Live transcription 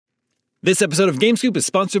This episode of GameScoop is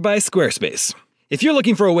sponsored by Squarespace. If you're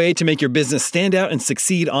looking for a way to make your business stand out and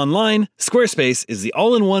succeed online, Squarespace is the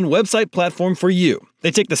all-in-one website platform for you.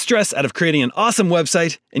 They take the stress out of creating an awesome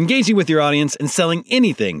website, engaging with your audience, and selling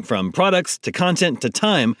anything from products to content to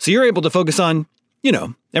time, so you're able to focus on,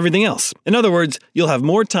 everything else. In other words, you'll have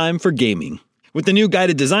more time for gaming. With the new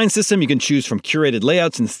guided design system, you can choose from curated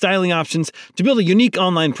layouts and styling options to build a unique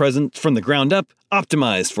online presence from the ground up,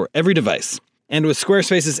 optimized for every device. And with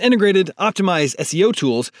Squarespace's integrated, optimized SEO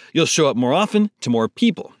tools, you'll show up more often to more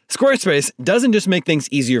people. Squarespace doesn't just make things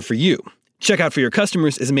easier for you. Checkout for your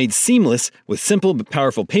customers is made seamless with simple but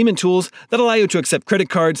powerful payment tools that allow you to accept credit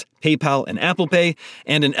cards, PayPal, and Apple Pay,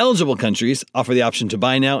 and in eligible countries, offer the option to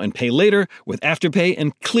buy now and pay later with Afterpay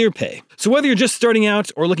and ClearPay. So whether you're just starting out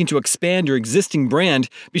or looking to expand your existing brand,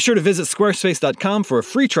 be sure to visit squarespace.com for a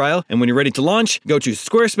free trial, and when you're ready to launch, go to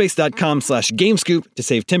squarespace.com/gamescoop to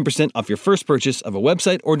save 10% off your first purchase of a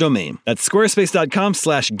website or domain. That's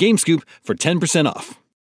squarespace.com/gamescoop for 10% off.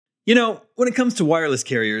 When it comes to wireless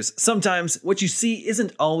carriers, sometimes what you see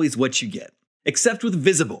isn't always what you get. Except with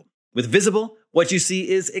Visible. With Visible, what you see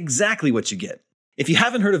is exactly what you get. If you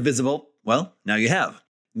haven't heard of Visible, well, now you have.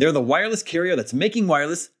 They're the wireless carrier that's making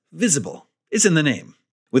wireless visible. It's in the name.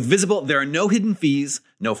 With Visible, there are no hidden fees,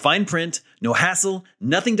 no fine print, no hassle,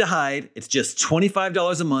 nothing to hide. It's just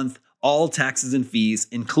 $25 a month, all taxes and fees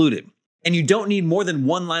included. And you don't need more than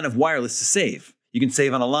one line of wireless to save. You can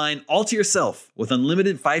save on a line all to yourself with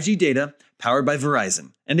unlimited 5G data powered by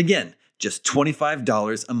Verizon. And again, just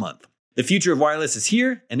 $25 a month. The future of wireless is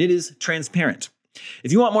here, and it is transparent.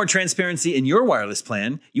 If you want more transparency in your wireless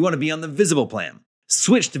plan, you want to be on the Visible plan.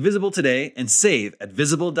 Switch to Visible today and save at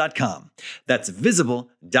Visible.com. That's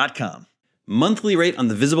Visible.com. Monthly rate on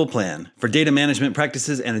the Visible plan. For data management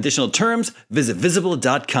practices and additional terms, visit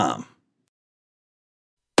Visible.com.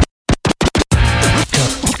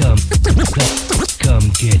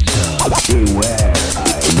 Come get some. Beware,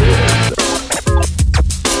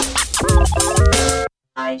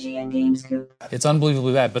 IGN GameScoop. It's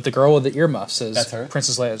unbelievably bad, but the girl with the earmuffs is That's her?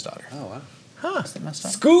 Princess Leia's daughter. Oh, wow. Huh. Is that messed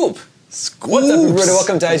up? Scoop! What's up, everybody?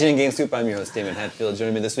 Welcome to IGN GameScoop. I'm your host, Damon Hatfield.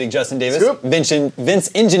 Joining me this week, Justin Davis, Scoop. Vince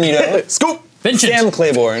Ingenito, Scoop! Vincent. Sam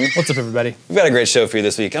Claiborne. What's up, everybody? We've got a great show for you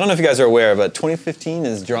this week. I don't know if you guys are aware, but 2015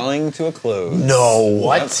 is drawing to a close. No,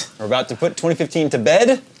 what? We're about to put 2015 to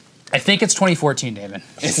bed. I think it's 2014, Damon.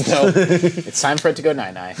 It's time for it to go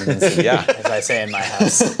night-night, Yeah. as I say in my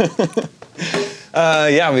house.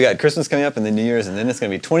 Yeah, we got Christmas coming up and then New Year's, and then it's going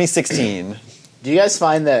to be 2016. Do you guys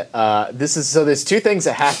find that there's two things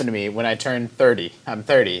that happen to me when I turn 30. I'm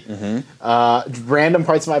 30. Mm-hmm. Random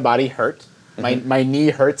parts of my body hurt. My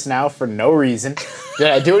knee hurts now for no reason. Did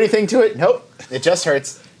I do anything to it? Nope. It just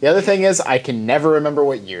hurts. The other thing is I can never remember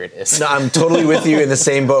what year it is. No, I'm totally with you in the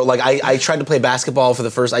same boat. Like I tried to play basketball I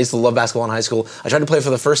used to love basketball in high school. I tried to play for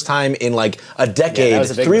the first time in like a decade, that was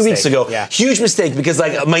a big 3 weeks mistake. ago. Yeah. Huge mistake because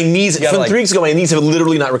like my knees, from 3 weeks ago, my knees have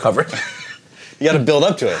literally not recovered. You got to build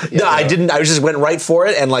up to it. No, I didn't. I just went right for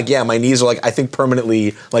it, and my knees are I think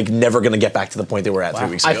permanently never going to get back to the point they were at 3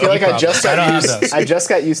 weeks ago. I feel like I just I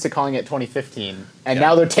got used to calling it 2015, and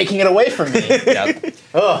now they're taking it away from me. Yep.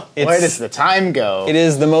 Oh, where does the time go? It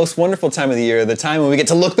is the most wonderful time of the year, the time when we get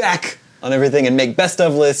to look back on everything and make best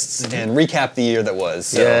of lists and recap the year that was.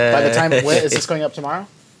 So, By the time, is this going up tomorrow?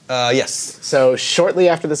 yes. So shortly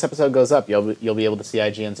after this episode goes up, you'll be able to see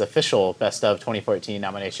IGN's official Best of 2014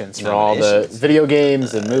 nominations for all the video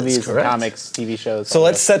games and movies and comics, TV shows. So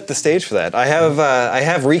let's set the stage for that. I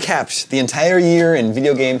have recapped the entire year in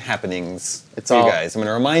video game happenings for you guys. I'm going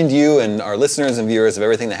to remind you and our listeners and viewers of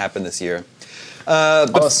everything that happened this year. All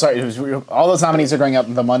those nominees are going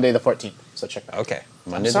up the Monday the 14th. So check that out. Okay.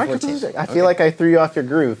 Monday Sorry, the 14th. I feel like I threw you off your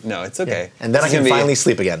groove. No, it's okay. Yeah. And then I can finally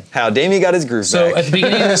sleep again. How Damie got his groove So back. at the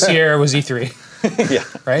beginning of this year was E3, Yeah.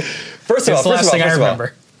 right? First of all, That's the last thing I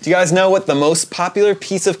remember. do you guys know what the most popular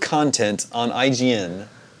piece of content on IGN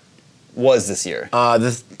was this year?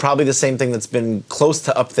 Probably the same thing that's been close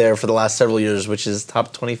to up there for the last several years, which is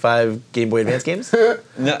top 25 Game Boy Advance games. No,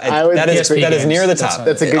 that is games. near the top.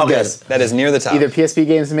 That's a good guess. That is near the top. Either PSP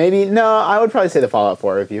games, maybe. No, I would probably say the Fallout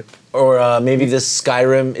 4 review. Or maybe this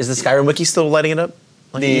Skyrim. Is the Skyrim wiki still lighting it up?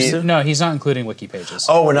 Like it used to? No, he's not including wiki pages.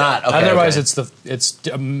 Oh, we're not. Okay, Otherwise, okay. it's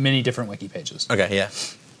many different wiki pages. Okay, yeah.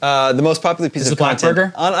 The most popular piece Is of it Black content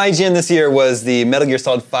Burger? on IGN this year was the Metal Gear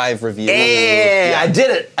Solid 5 review. Yeah, I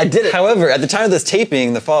did it. However, at the time of this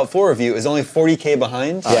taping, the Fallout 4 review is only 40K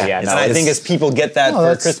behind. Yeah, and no, I think as people get that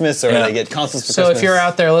for Christmas or they get consoles for So Christmas. if you're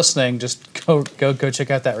out there listening, just go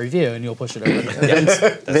check out that review, and you'll push it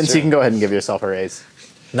over. Vince, you can go ahead and give yourself a raise.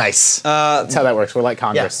 Nice. That's how that works. We're like Yeah,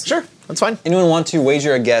 Congress. sure. That's fine. Anyone want to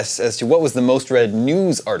wager a guess as to what was the most read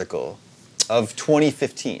news article of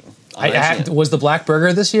 2015. on I IGN. was the Black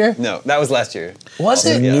Burger this year? No, that was last year. Was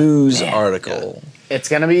it? Yeah. News article. It's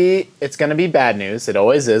gonna be bad news. It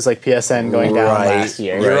always is, like PSN going down Right. last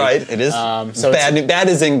year. You're right. It is so bad. Bad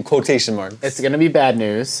is in quotation marks. It's gonna be bad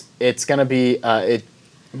news. It's gonna be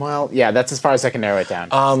Well, yeah, that's as far as I can narrow it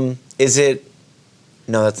down. Is it?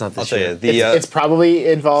 No, that's not I'll this tell year. you. It's probably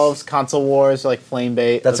involves console wars, or like flame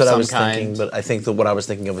bait. That's of what I some was kind. thinking, but I think that what I was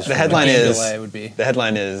thinking of was the headline Game is delay would be. the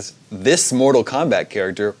headline is this Mortal Kombat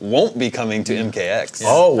character won't be coming to MKX.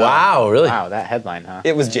 Oh wow, really? Wow, that headline, huh?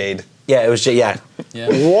 It was Jade. Yeah, it was. Yeah, Yeah.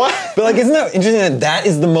 What? But like, isn't that interesting that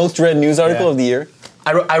is the most read news article Yeah. of the year?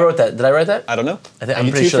 I wrote that. Did I write that? I don't know. I'm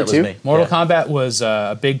you pretty two sure for that was two? me. Mortal Yeah. Kombat was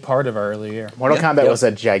a big part of our early year. Mortal Yeah. Kombat Yep. was a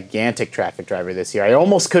gigantic traffic driver this year. I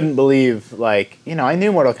almost couldn't believe, like, I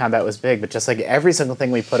knew Mortal Kombat was big, but just like every single thing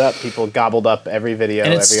we put up, people gobbled up every video.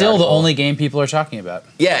 And it's every still the article. only game people are talking about.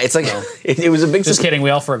 Yeah, it's like it was a big. Just kidding, we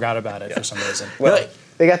all forgot about it for some reason. Well, Really?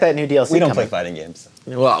 They got that new DLC we don't play coming. fighting games.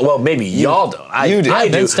 Well, maybe y'all don't. You do. I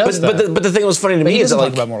do. Vince does, but though. the thing that was funny to But me he is that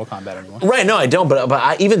doesn't talk like about Mortal Kombat anymore. right, no, I don't.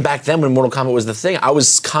 But even back then when Mortal Kombat was the thing, I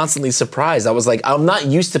was constantly surprised. I was like, I'm not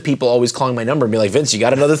used to people always calling my number and be like, Vince, you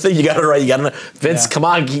got another thing? You got it right? You got another? Vince, Yeah. come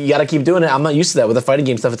on, you got to keep doing it. I'm not used to that with the fighting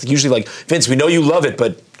game stuff. It's usually like, Vince, we know you love it,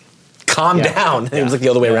 but calm down. And it was like the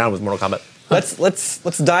other way around with Mortal Kombat.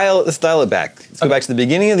 Let's dial it back. Let's go back to the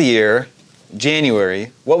beginning of the year,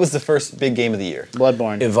 January. What was the first big game of the year?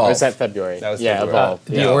 Bloodborne. Evolve. Or was that February? That was yeah, February. Evolve.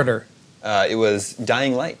 The yeah. Order. It was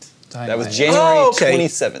Dying Light. Dying that was Light. January Oh, okay.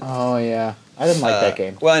 27th. Oh, yeah. I didn't like that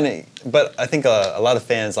game. Well, but I think a lot of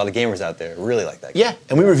fans, a lot of gamers out there really like that game. Yeah,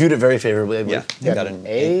 and we reviewed it very favorably. I Yeah. believe. Got an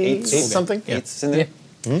eight eight something? Yeah. Eights in there.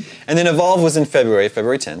 And then Evolve was in February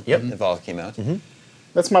 10th. Yep. Evolve came out.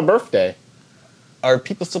 That's my birthday. Are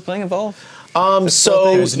people still playing Evolve?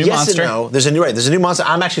 So There's a new yes monster. and no. There's a new monster.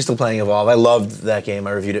 I'm actually still playing Evolve. I loved that game.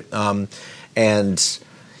 I reviewed it, and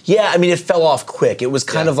yeah, I mean, it fell off quick. It was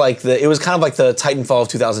kind of like the Titanfall of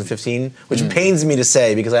 2015, which pains me to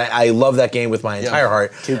say because I love that game with my entire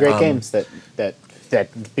heart. Two great games that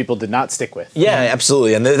people did not stick with. Yeah,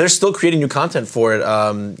 absolutely, and they're still creating new content for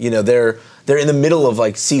it. They're in the middle of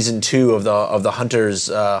like season 2 of the Hunters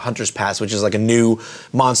Pass, which is like a new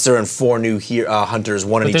monster and 4 new hunters,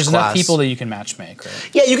 one in But each there's class. enough people that you can matchmake, right?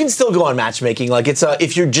 Yeah, you can still go on matchmaking. Like it's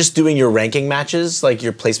if you're just doing your ranking matches, like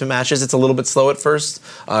your placement matches, it's a little bit slow at first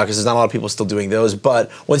because there's not a lot of people still doing those. But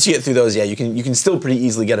once you get through those, yeah, you can still pretty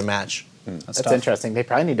easily get a match. That's tough. interesting. They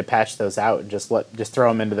probably need to patch those out and just throw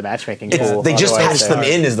them into the matchmaking pool. They just Otherwise patched they them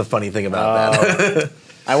are- in is the funny thing about that.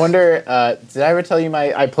 I wonder, did I ever tell you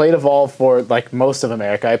I played Evolve for, like most of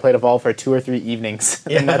America, I played Evolve for 2 or 3 evenings,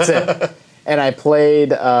 and that's it. And I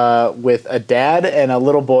played with a dad and a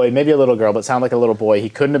little boy, maybe a little girl, but sounded like a little boy. He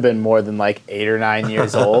couldn't have been more than like 8 or 9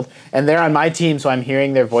 years old. And they're on my team, so I'm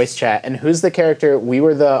hearing their voice chat. And who's the character? We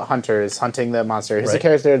were the hunters hunting the monster. Who's the Right.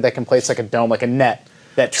 character that can place like a dome, like a net,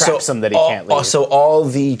 that traps him that he can't leave? So all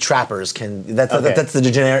the trappers can. That's Okay. that's the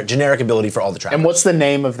generic ability for all the trappers. And what's the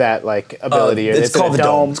name of that like ability? It's Is it called a the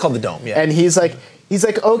dome. It's called the dome. Yeah. And he's like,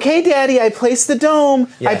 okay, Daddy, I placed the dome.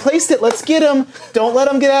 I Yeah. placed it. Let's get him. Don't let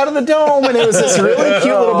him get out of the dome. And it was this really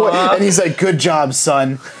cute little boy. And he's like, good job,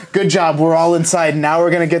 son. Good job. We're all inside. Now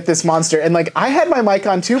we're gonna get this monster. And like, I had my mic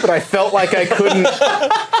on too, but I felt like I couldn't.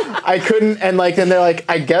 And like, then they're like,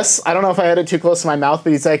 I guess I don't know if I had it too close to my mouth,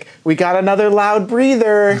 but he's like, we got another loud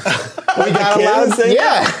breather. We got a loud.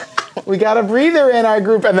 Yeah. We got a breather in our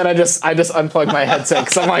group, and then I just unplugged my headset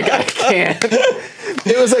because I'm like, I can't.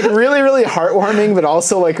 It was like really, really heartwarming, but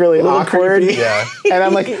also like really awkward. creepy. Yeah. And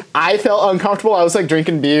I'm like, I felt uncomfortable. I was like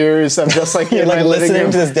drinking beers. I'm just like in my Like living listening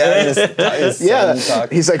room. to his dad and his Yeah. son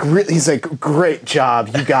talk. He's like, great job,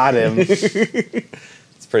 you got him.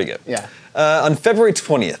 It's pretty good. Yeah. On February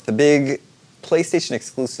 20th, the big PlayStation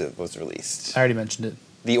exclusive was released. I already mentioned it.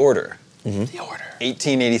 The Order, The Order.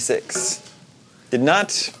 1886. Did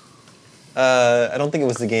not. I don't think it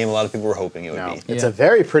was the game a lot of people were hoping it would No, be. it's Yeah. a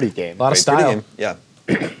very pretty game. A lot of Very pretty style. game.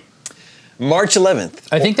 Yeah. March 11th.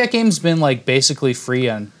 I think that game's been like basically free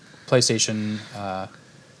on PlayStation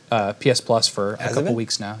PS Plus for a Has it couple been?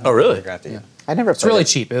 weeks now. Oh, really? Crafty. I never. It's really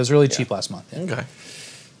cheap. It was really cheap last month. Yeah.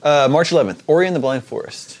 Okay. March 11th. Ori and the Blind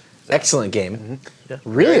Forest. Excellent game.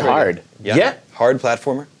 Really Very hard. good. Yeah. Yeah. Hard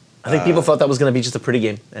platformer. I think people thought that was going to be just a pretty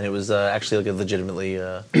game, and it was actually like a legitimately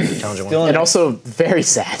challenging Still one. And also very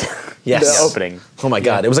sad. Yes. The opening. Oh my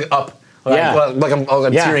god, it was like up. Yeah. Like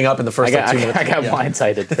I'm Yeah. tearing up in the first I got, 2 minutes. I got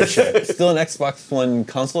blindsided for sure. Still an Xbox One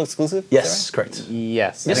console exclusive? Is Yes, that right? correct.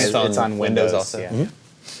 Yes. Yes. And it's on Windows also.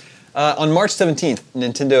 Yeah. On March 17th,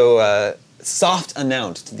 Nintendo soft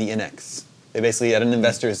announced the NX. They basically at an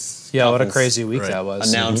investors Yeah, what a conference crazy week Right. that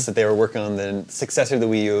was. announced that they were working on the successor to the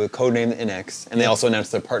Wii U, codenamed NX, and they also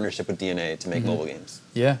announced their partnership with DNA to make mobile games.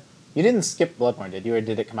 Yeah. You didn't skip Bloodborne, did you, or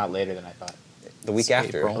did it come out later than I thought? The week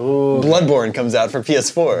after, April. Ooh. Bloodborne comes out for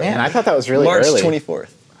PS4. Man, I thought that was really March early. 24th.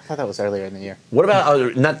 I thought that was earlier in the year. What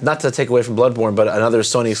about not to take away from Bloodborne, but another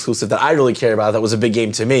Sony exclusive that I really care about that was a big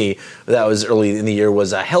game to me. That was early in the year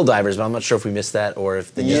was Helldivers, but I'm not sure if we missed that or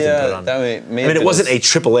if they just didn't put it Yeah, on. that may I mean, it wasn't a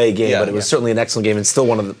AAA game, Yeah. but it was certainly an excellent game and still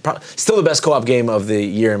one of still the best co-op game of the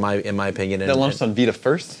year in my opinion. That launched on Vita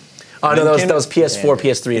first. Oh no, Then that came was PS4,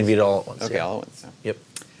 PS3, and Vita all at once. Okay, yeah. all at once. Yep.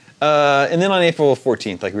 And then on April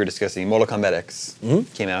 14th, like we were discussing, Mortal Kombat X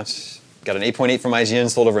came out. Got an 8.8 from IGN,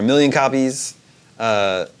 sold over 1 million copies.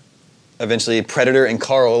 Eventually, Predator and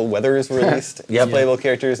Carl Weathers were released Yep. as playable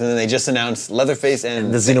characters, and then they just announced Leatherface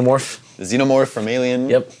and The Xenomorph. the Xenomorph from Alien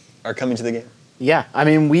Yep. are coming to the game. Yeah, I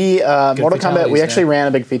mean, we Mortal Kombat. fatalities We actually there. ran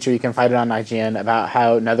a big feature. You can find it on IGN about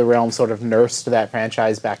how NetherRealm sort of nursed that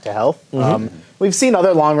franchise back to health. We've seen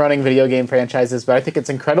other long-running video game franchises, but I think it's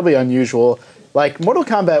incredibly unusual. Like Mortal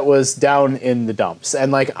Kombat was down in the dumps, and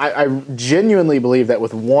like I genuinely believe that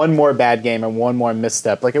with one more bad game and one more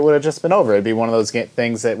misstep, like it would have just been over. It'd be one of those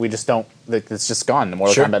things that we just don't. That it's just gone. The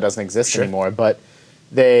Mortal Sure. Kombat doesn't exist Sure. anymore. But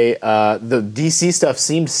they the DC stuff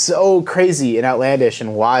seemed so crazy and outlandish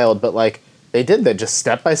and wild, but like they did that just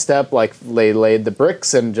step by step, like they laid the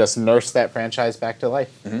bricks and just nursed that franchise back to life.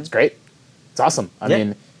 It's great. It's awesome. I Yeah.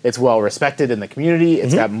 mean, it's well respected in the community.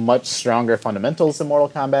 It's got much stronger fundamentals than Mortal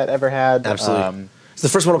Kombat ever had. Absolutely. It's the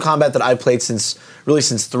first Mortal Kombat that I played since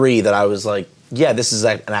 3 that I was like, yeah, this is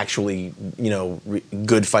an actually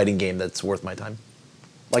good fighting game that's worth my time.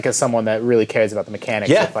 Like as someone that really cares about the mechanics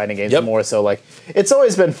Yeah. of fighting games Yep. more so, like it's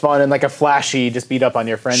always been fun and like a flashy, just beat up on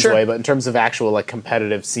your friends Sure. way. But in terms of actual like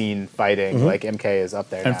competitive scene fighting, like MK is up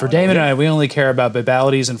there. And now. for Damon and I, we only care about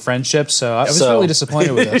babalities and friendships, so I was So- really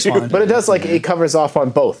disappointed with this one. But it does like it covers off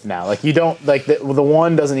on both now. Like you don't like the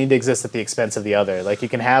one doesn't need to exist at the expense of the other. Like you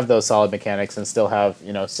can have those solid mechanics and still have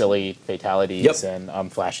silly fatalities Yep.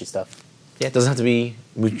 and flashy stuff. Yeah, it doesn't have to be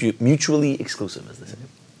mutually exclusive, as they say.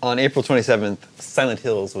 On April 27th, Silent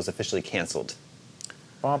Hills was officially canceled.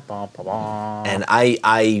 Bum, bum, bum, bum. And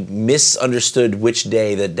I misunderstood which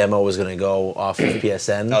day the demo was going to go off of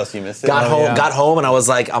PSN. Oh, so you missed it? Got Oh, home, yeah. I'm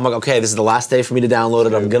like, I'm like, okay, this is the last day for me to download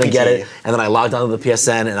it. I'm gonna get it. And then I logged onto the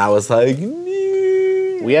PSN, and I was like,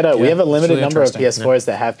 We have a limited really number of interesting. PS4s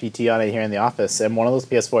that have PT on it here in the office, and one of those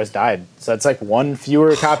PS4s died. So it's like one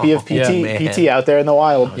fewer copy of PT, Yeah, man. PT out there in the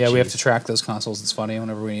wild. yeah, we have to track those consoles. It's funny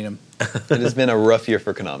whenever we need them. It has been a rough year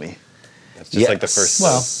for Konami. That's just like the Yes. first.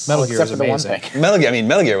 Well, Metal Gear except was for the one amazing. thing.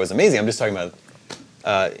 Metal Gear was amazing. I'm just talking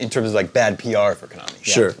about in terms of like bad PR for Konami.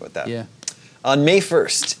 Sure. With that. Yeah. On May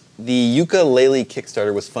 1st, the Yooka-Laylee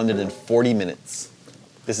Kickstarter was funded in 40 minutes.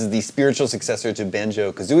 This is the spiritual successor to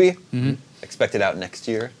Banjo-Kazooie, expected out next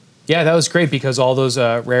year. Yeah, that was great because all those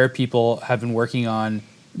Rare people have been working on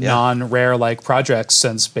non-Rare like projects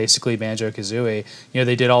since basically Banjo-Kazooie.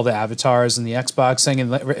 They did all the avatars and the Xbox thing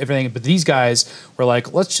and everything, but these guys were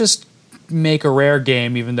like, let's just make a Rare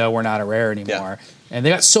game even though we're not a Rare anymore. And they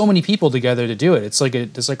got so many people together to do it. It's like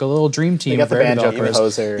a little dream team got of the Rare Banjo developers.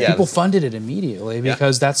 composer. Yeah. People funded it immediately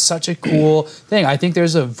because that's such a cool thing. I think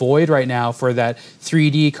there's a void right now for that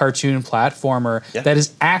 3D cartoon platformer Yeah. that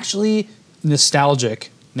is actually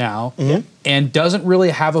nostalgic now and doesn't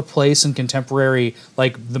really have a place in contemporary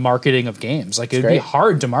like the marketing of games. Like it'd be great.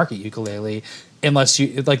 hard to market ukulele unless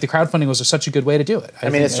you like the crowdfunding was such a good way to do it. I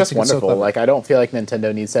mean, it's just think so wonderful. clever. Like, I don't feel like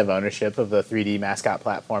Nintendo needs to have ownership of the 3D mascot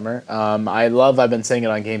platformer. I've been saying it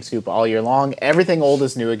on GameScoop all year long. Everything old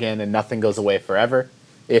is new again, and nothing goes away forever.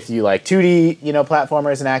 If you like 2D,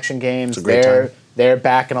 platformers and action games, a great time. they're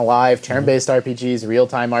back and alive. Turn-based RPGs,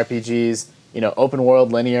 real-time RPGs, open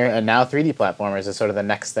world, linear, and now 3D platformers is sort of the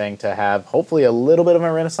next thing to have. Hopefully, a little bit of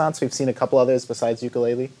a renaissance. We've seen a couple others besides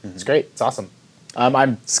ukulele. It's great. It's awesome.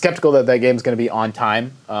 I'm skeptical that game's going to be on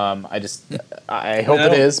time. I hope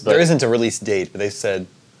it is. But There isn't a release date, but they said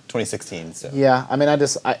 2016. So yeah, I mean,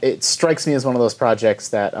 it strikes me as one of those projects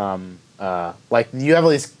that, like, you have all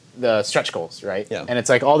these the stretch goals, right? Yeah. And it's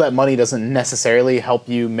like all that money doesn't necessarily help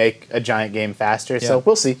you make a giant game faster. So Yeah.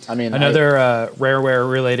 we'll see. I mean, Another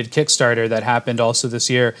Rareware-related Kickstarter that happened also this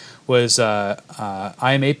year was I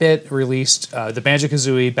Am 8-Bit released the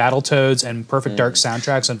Banjo-Kazooie, Battletoads, and Perfect Dark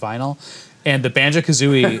soundtracks on vinyl. And the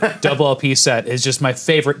Banjo-Kazooie double LP set is just my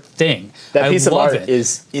favorite thing. that I piece of love art it.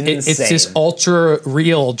 is insane. It's this ultra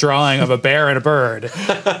real drawing of a bear and a bird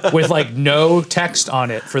with like no text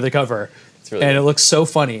on it for the cover. really And it good. looks so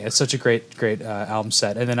funny. It's such a great album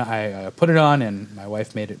set. And then I put it on, and my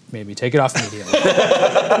wife made me take it off immediately.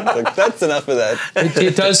 like, that's enough of that.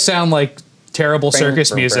 It does sound like terrible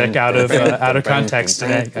circus music out of context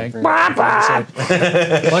today.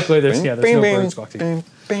 Luckily, there's no birds squawking.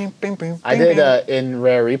 I did in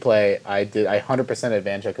Rare Replay. I 100%ed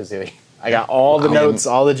Banjo-Kazooie. I got all the notes,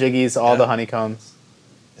 all the jiggies, all the honeycombs.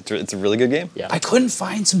 It's a really good game. Yeah. I couldn't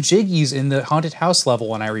find some jiggies in the haunted house level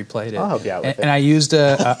when I replayed it. I'll help you out with it. And I used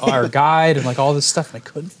our guide and like all this stuff, and I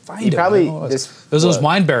couldn't find it. probably- I don't know what it was. this- Those are those what?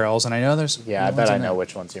 wine barrels, and I know there's. Yeah, I ones bet I in know there.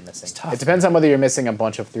 which ones you're missing. tough, It depends on whether you're missing a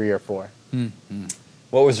bunch of 3 or 4.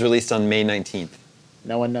 What was released on May 19th?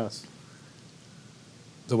 No one knows.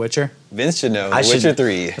 The Witcher. Vince should know. I The Witcher should-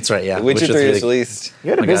 3. that's right, yeah. The Witcher Witcher 3 3. is released.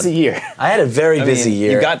 You had a my God. busy year. I had a very I busy mean,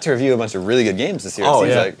 year. You got to review a bunch of really good games this year. Oh, it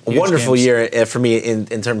seems yeah. like. A Huge wonderful games. year for me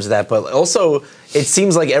in terms of that. But also, it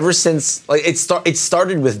seems like ever since like it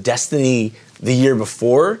started with Destiny the year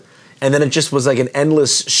before, and then it just was like an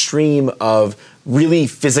endless stream of really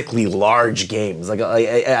physically large games.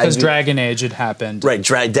 Because Dragon Age had happened. Right,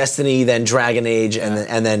 Destiny, then Dragon Age,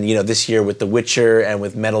 and then this year with The Witcher and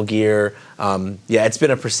with Metal Gear. Yeah, it's been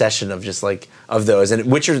a procession of just like of those.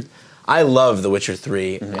 And Witcher, I love The Witcher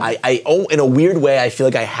 3. I in a weird way, I feel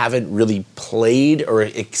like I haven't really played or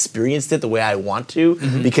experienced it the way I want to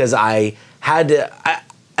because I had to.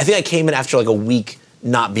 I think I came in after like a week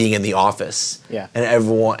not being in the office. Yeah. And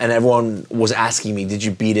everyone was asking me, did you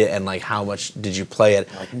beat it and like how much did you play it?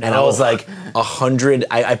 And I no. was like 100.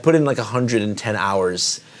 I put in like 110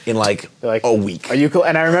 hours in like They're like, a week. Are you cool?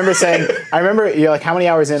 And I remember saying, you're like, how many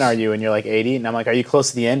hours in are you? And you're like 80. And I'm like, are you close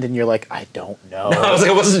to the end? And you're like, I don't know. I was like,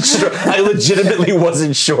 I wasn't sure. I legitimately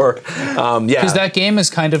wasn't sure. Yeah. Because that game is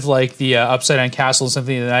kind of like the Upside Down Castle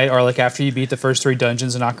Symphony of the Night, or like after you beat the first 3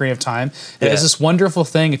 dungeons in Ocarina of Time. It has this wonderful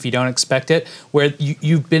thing, if you don't expect it, where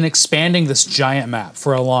you've been expanding this giant map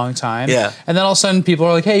for a long time. Yeah. And then all of a sudden people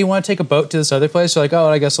are like, hey, you want to take a boat to this other place? You're like, oh,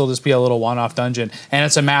 I guess it'll just be a little one-off dungeon. And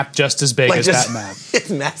it's a map just as big as that map. It's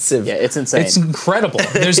massive. Yeah, it's insane. It's incredible.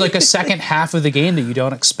 There's like a second half of the game that you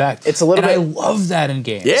don't expect. It's a little and bit- I love that in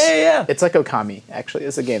games. Yeah. It's like Okami, actually.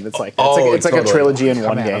 It's a game that's like Oh, it's like a totally. trilogy in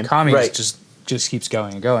one Man, game. Okami Right. just keeps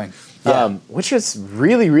going and going. Which is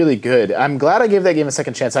really, really good. I'm glad I gave that game a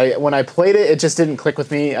second chance. When I played it, it just didn't click with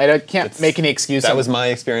me. I can't make any excuse. That was my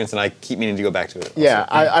experience, and I keep meaning to go back to it. Also. Yeah,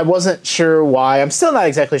 I wasn't sure why. I'm still not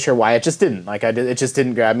exactly sure why. It just didn't. It just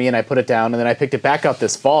didn't grab me, and I put it down, and then I picked it back up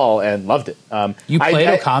this fall and loved it. You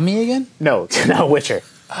played Okami again? No, no, Witcher.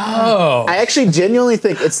 Oh. I actually genuinely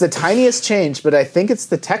think it's the tiniest change, but I think it's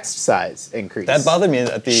the text size increase. That bothered me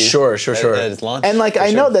at the Sure. At its launch. And like for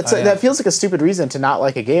I know sure. that feels like a stupid reason to not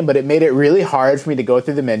like a game, but it made it really hard for me to go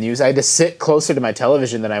through the menus. I had to sit closer to my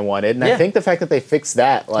television than I wanted, and I Yeah. think the fact that they fixed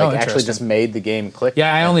that actually interesting. just made the game click.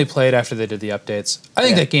 Yeah, I only played after they did the updates. I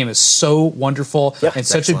think Yeah. that game is so wonderful and it's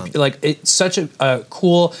such excellent. it's such a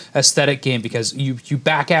cool aesthetic game because you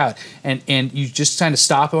back out and you just kind of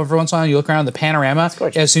stop every once in a while. You look around the panorama.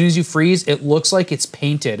 gorgeous. As soon as you freeze, it looks like it's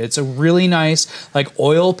painted. It's a really nice like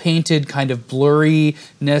oil painted kind of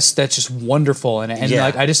blurriness that's just wonderful. And Yeah.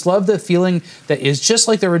 like I just love the feeling that is just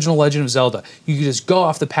like the original Legend of Zelda. You can just go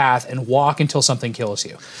off the path and walk until something kills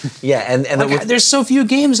you. Yeah, and Like, there's so few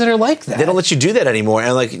games that are like that. they don't let you do that anymore.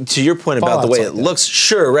 And like to your point about the Fallout's way like it that. looks,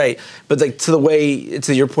 sure, right. But like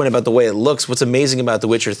to your point about the way it looks, what's amazing about The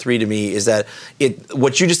Witcher 3 to me is that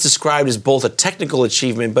what you just described is both a technical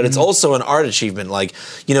achievement, but it's Mm-hmm. also an art achievement. Like,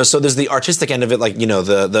 so there's the artistic end of it, like,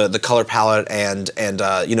 the color palette and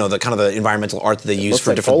the kind of the environmental art that they use looks for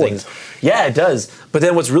like different Poland. things. Yeah, it does. But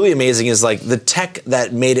then what's really amazing is like the tech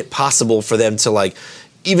that made it possible for them to like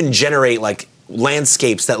even generate like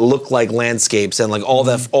landscapes that look like landscapes and like all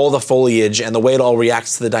the foliage and the way it all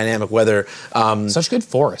reacts to the dynamic weather. Such good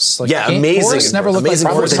forests. Like, Yeah, game- amazing. Forests never look Amazing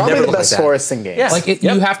like forests. forests. They Probably never the look best like that. forests in games. Yeah. Like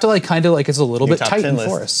you have to like kind of like it's a little Your bit top tight 10 in list.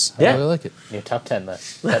 forests. I Yeah. really like it. Your top 10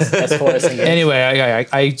 list. Best forests in games. Anyway,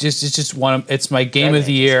 I just it's just one. It's my game of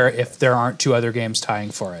the Dragon Age year if there aren't 2 other games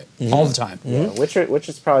tying for it all the time.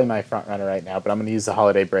 Witcher's probably my front runner right now, but I'm going to use the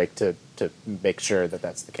holiday break to make sure that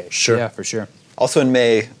that's the case. Sure. Yeah, for sure. Also in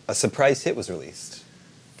May, a surprise hit was released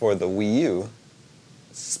for the Wii U,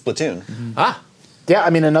 Splatoon. Yeah, I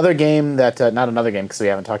mean, another game that, not another game because we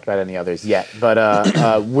haven't talked about any others yet,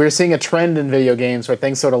 but we're seeing a trend in video games where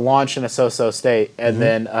things sort of launch in a so-so state, and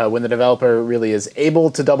then when the developer really is able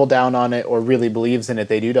to double down on it or really believes in it,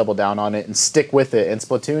 they do double down on it and stick with it. And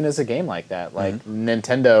Splatoon is a game like that. Like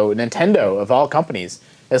Nintendo of all companies,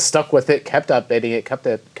 has stuck with it, kept updating it, kept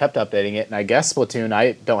updating it, and I guess Splatoon,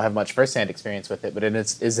 I don't have much first-hand experience with it, but it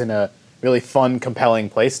is in a really fun, compelling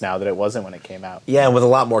place now that it wasn't when it came out. Yeah, and with a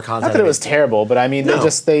lot more content. Not that it was terrible, but I mean, No.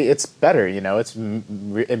 it's better. It's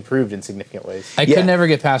improved in significant ways. I Yeah. could never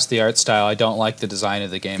get past the art style. I don't like the design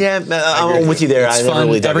of the game. Yeah, I'm with you there. It's I never fun.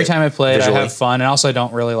 really dug Every it time I play it, I visually. have fun, and also I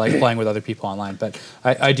don't really like playing with other people online. But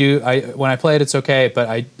I do. When I play it, it's okay. But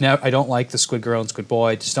I don't like the Squid Girl and Squid Boy.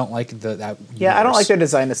 I just don't like that. Yeah, I don't like universe. their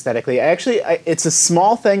design aesthetically. It's a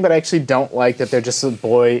small thing, but I actually don't like that they're just a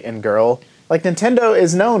boy and girl. Like, Nintendo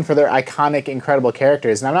is known for their iconic, incredible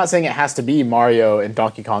characters. And I'm not saying it has to be Mario and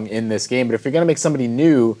Donkey Kong in this game, but if you're going to make somebody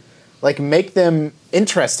new, like, make them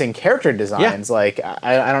interesting character designs. Yeah. Like,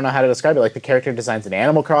 I don't know how to describe it. Like, the character designs in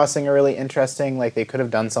Animal Crossing are really interesting. Like, they could have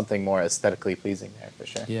done something more aesthetically pleasing there, for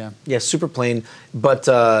sure. Yeah. Yeah, super plain, but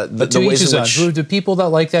the To each ways his in own. which The people that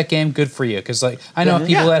like that game, good for you. Because I know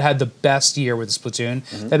people Yeah. that had the best year with Splatoon.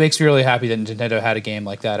 That makes me really happy that Nintendo had a game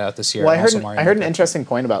like that out this year. Well, and also Mario I heard an Maker. interesting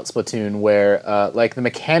point about Splatoon where, like, the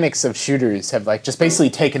mechanics of shooters have, like, just basically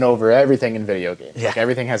taken over everything in video games. Yeah. Like,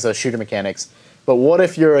 everything has those shooter mechanics. But what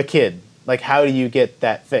if you're a kid? Like, how do you get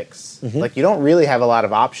that fix? Like, you don't really have a lot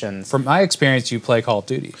of options. From my experience, you play Call of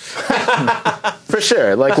Duty. For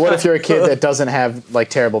sure. Like, what if you're a kid that doesn't have, like,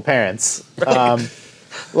 terrible parents?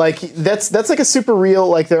 Like, that's like a super real,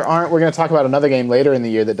 like, we're going to talk about another game later in the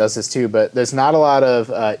year that does this too, but there's not a lot of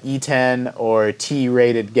E10 or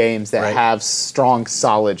T-rated games that Right. have strong,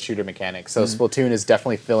 solid shooter mechanics. So Splatoon is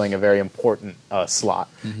definitely filling a very important slot.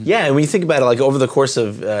 Yeah, and when you think about it, like over the course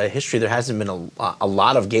of history, there hasn't been a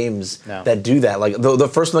lot of games No. that do that. Like the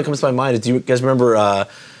first one that comes to my mind is, do you guys remember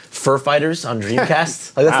Fur Fighters on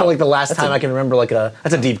Dreamcast? Like that's Wow. not like the last time I can remember like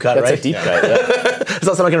that's a deep cut, That's right? a deep cut, yeah. That's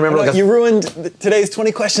not something I can remember. Like You ruined today's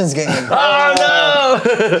 20 questions game.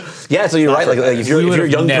 yeah, so you're right. Like if you're We a would've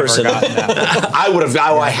young never person, gotten that. I would have.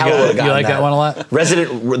 I hella would have gotten You like that one a lot? Resident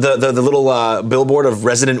the little billboard of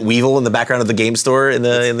Resident Weevil in the background of the game store in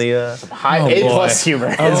the. High Oh, A boy. plus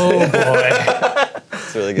humor. Oh boy.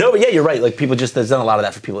 It's really good. No, but yeah, you're right. Like people just there's done a lot of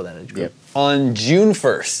that for people that age group. Yep. On June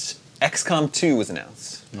 1st, XCOM 2 was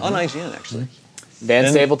announced. On IGN, actually. Dan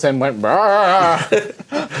Stapleton went, "Brrr."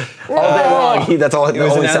 All day long. That's all. It The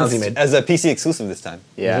was only sounds announced he made. as a PC exclusive this time.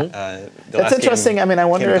 Yeah. The That's last interesting. game I mean, I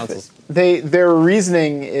wonder came to if consoles. their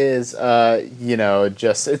reasoning is,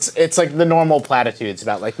 just it's like the normal platitudes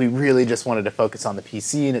about like we really just wanted to focus on the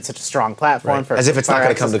PC and it's such a strong platform Right. for As if it's not fire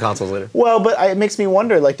going to come to access. consoles later. Well, but it makes me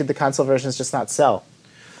wonder. Like, did the console versions just not sell?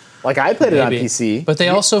 Like, I played it on Maybe. PC, But they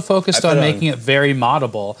also focused I put on it on- making it very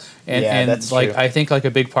moddable, and, Yeah, and that's like true. I think like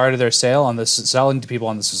a big part of their sale on this, selling to people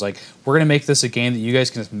on this, is like we're gonna make this a game that you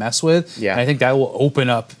guys can just mess with. Yeah. and I think that will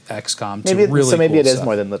open up XCOM to maybe really maybe cool it is stuff.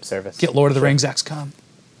 more than lip service. Get Lord of the Rings XCOM.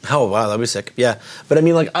 Oh wow, that'd be sick. Yeah, but I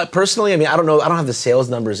mean, like personally, I mean, I don't know, I don't have the sales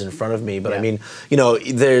numbers in front of me, but I Yeah. mean,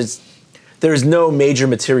 there's no major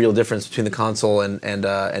material difference between the console and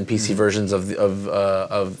PC versions of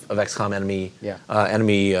XCOM Enemy Yeah.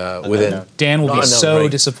 Enemy Within. Dan will be Unknown, so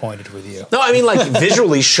right. disappointed with you. No, I mean like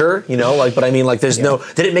visually, sure, but I mean like there's no.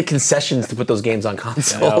 They didn't make concessions to put those games on No,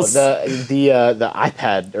 consoles. the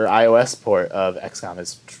iPad or iOS port of XCOM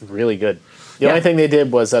is really good. The only thing they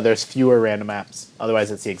did was there's fewer random apps.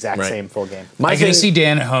 Otherwise, it's the exact Right. same full game. My I can thing- see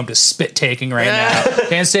Dan at home just spit taking right now.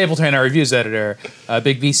 Dan Stapleton, our reviews editor, a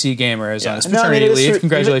big VC gamer, is on his paternity it is leave. true.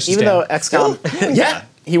 Congratulations, Even Dan. though XCOM, yeah.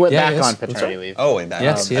 he went Yeah, back yes. on paternity leave. Oh, way back.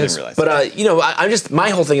 Yes, he I is. didn't realize. But I just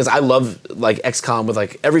my whole thing is I love like XCOM with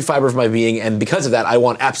like every fiber of my being, and because of that, I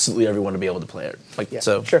want absolutely everyone to be able to play it. Like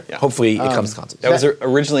so, sure. Yeah. hopefully it comes to consoles. that was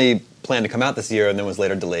originally planned to come out this year and then was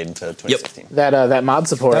later delayed into 2016. That mod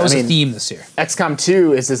support. That was I mean, a theme this year. XCOM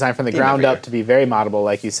 2 is designed from the ground every up year. to be very moddable,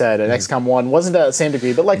 like you said, and XCOM 1 wasn't to the same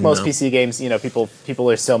degree, but like most PC games, people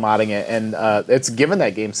are still modding it, and it's given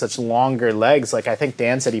that game such longer legs. Like I think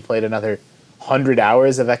Dan said he played another 100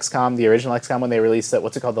 hours of XCOM, the original XCOM, when they released it.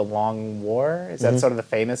 What's it called? The Long War? Is that sort of the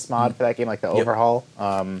famous mod for that game, like the overhaul?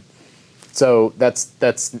 So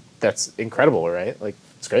that's incredible, right? Like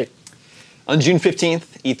it's great. On June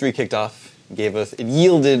 15th, E3 kicked off. It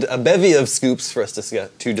yielded a bevy of scoops for us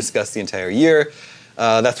to discuss the entire year.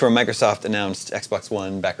 That's where Microsoft announced Xbox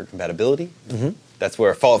One backward compatibility. That's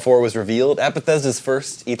where Fallout 4 was revealed at Bethesda's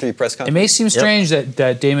first E3 press It conference. may seem strange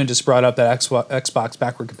that Damon just brought up that Xbox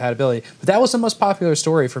backward compatibility, but that was the most popular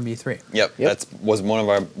story from E3. Yep, that was one of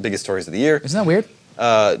our biggest stories of the year. Isn't that weird?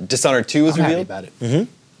 Dishonored 2 was I'm happy revealed. about it.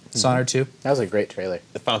 Dishonored 2. That was a great trailer.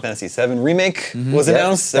 The Final Fantasy VII remake was Yeah.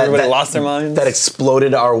 announced. That- Everybody that- lost their minds. That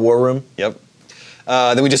exploded our war room. Yep.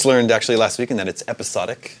 Then we just learned actually last weekend that it's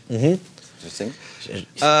episodic. Interesting.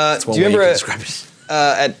 That's one do you way remember can describe it.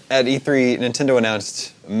 at E3, Nintendo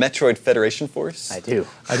announced Metroid Federation Force? I do.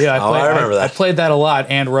 I do. I remember that. I played that a lot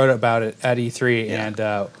and wrote about it at E3, Yeah. and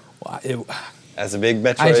As a big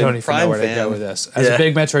Metroid I don't even Prime know where to fan, go with this. As a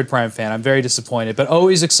big Metroid Prime fan, I'm very disappointed, but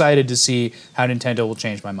always excited to see how Nintendo will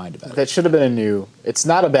change my mind about it. That should have been a new. It's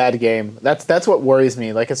not a bad game. That's what worries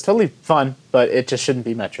me. Like, it's totally fun, but it just shouldn't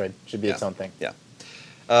be Metroid. It should be its own thing. Yeah.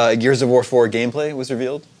 Gears of War 4 gameplay was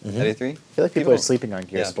revealed at E3. I feel like people are sleeping on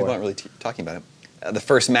Gears 4. People aren't really talking about it. The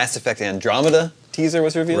first Mass Effect Andromeda teaser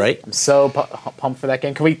was revealed. Right. I'm so pumped for that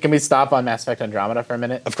game. Can we stop on Mass Effect Andromeda for a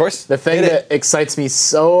minute? Of course. The thing that excites me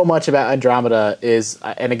so much about Andromeda is,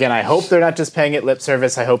 and again, I hope they're not just paying it lip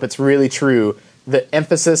service. I hope it's really true. The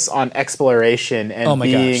emphasis on exploration and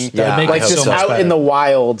being That would make like it just so much out better. in the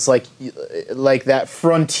wilds, like that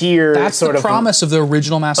frontier. That's sort the of promise of the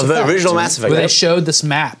original Mass Of Effect. the original Mass Effect, where they right? showed this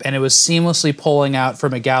map, and it was seamlessly pulling out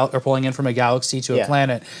from pulling in from a galaxy to a Yeah.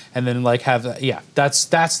 planet, and then like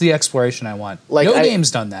that's the exploration I want. Like, no I- game's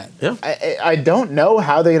done that. Yeah. I don't know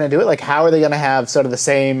how they're going to do it. Like, how are they going to have sort of the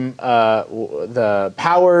same the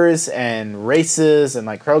powers and races and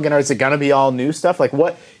like Krogan? Or is it going to be all new stuff? Like,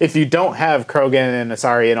 what if you don't have Krogan and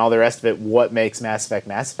Asari and all the rest of it? What makes Mass Effect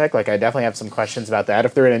Mass Effect? Like, I definitely have some questions about that.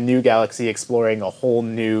 If they're in a new galaxy exploring a whole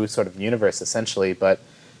new sort of universe, essentially, but.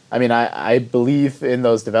 I mean, I believe in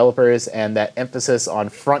those developers and that emphasis on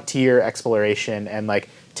frontier exploration and like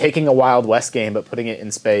taking a Wild West game but putting it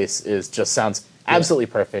in space sounds absolutely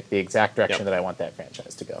perfect. The exact direction that I want that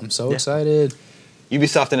franchise to go. I'm so excited.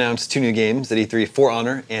 Ubisoft announced 2 new games at E3, For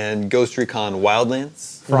Honor and Ghost Recon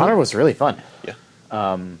Wildlands. For Honor was really fun,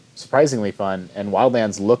 Yeah. surprisingly fun, and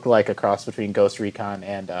Wildlands looked like a cross between Ghost Recon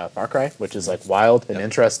and Far Cry, which is like wild and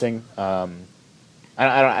interesting.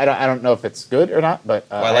 I don't know if it's good or not, but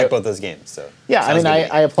Well, I like both those games, so. Yeah, I sounds mean, good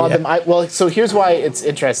to me. I applaud them. So here's why it's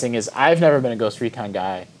interesting: is I've never been a Ghost Recon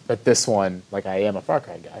guy, but this one, like, I am a Far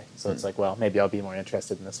Cry guy. So it's like, well, maybe I'll be more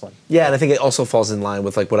interested in this one. Yeah, and I think it also falls in line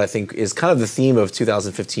with like what I think is kind of the theme of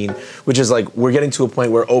 2015, which is like we're getting to a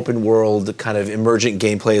point where open world kind of emergent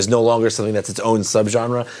gameplay is no longer something that's its own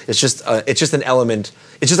subgenre. It's just an element.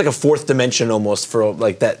 It's just like a fourth dimension almost for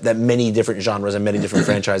like that many different genres and many different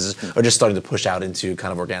franchises are just starting to push out into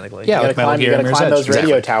kind of organically. Yeah, You like gotta Metal climb, you Gear gotta and Mirror's climb Edge. those radio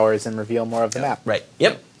Exactly. towers and reveal more of the map. Right.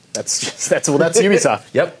 Yep. That's Ubisoft.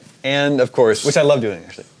 Yep. And of course, which I love doing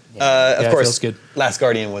actually. Of it course, feels good. Last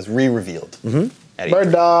Guardian was re-revealed at E3.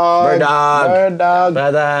 Bird dog. Bird dog. Bird dog.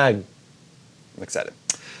 Bad dog. I'm excited.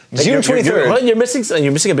 Like, June you're- 23rd. Well, you're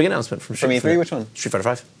missing a big announcement from E3? Which one? Street Fighter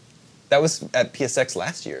 5. That was at PSX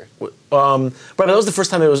last year. But that was the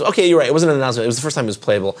first time it was. Okay, you're right. It wasn't an announcement. It was the first time it was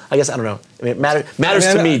playable. I guess I don't know. I mean, it matters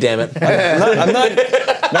I mean, to me. Damn it. I'm not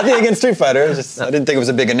nothing against Street Fighter. I didn't think it was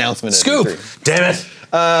a big announcement. At Scoop. E3. Damn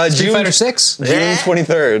it. Street Fighter 6. June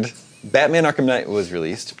 23rd, Batman Arkham Knight was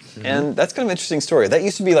released, and that's kind of an interesting story. That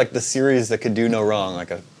used to be like the series that could do no wrong,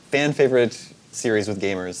 like a fan favorite series with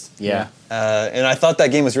gamers. Yeah. And I thought that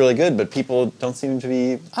game was really good, but people don't seem to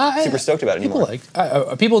be super stoked about it People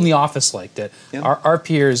anymore. people in the office liked it. Yeah. Our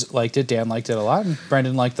peers liked it. Dan liked it a lot, and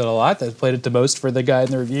Brendan liked it a lot. That played it the most for the guy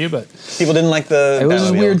in the review, but People didn't like the. it was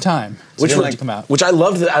a Batmobile. weird time. Which Which one- one to come out? Which I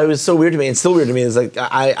loved. That it was so weird to me, and still weird to me. Is like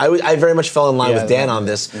I very much fell in line Yeah, with Dan on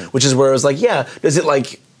this, which is where it was like, yeah, does it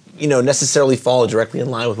like necessarily fall directly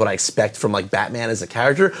in line with what I expect from like Batman as a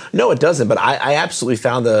character? No, it doesn't. But I absolutely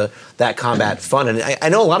found that combat fun, and I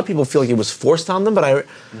know a lot of people feel like it was forced on them. But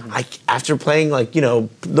I after playing like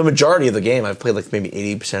the majority of the game, I've played like maybe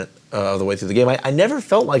 80% of the way through the game. I never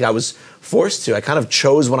felt like I was forced to. I kind of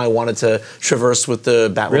chose when I wanted to traverse with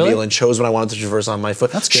the Batmobile Really? and chose when I wanted to traverse on my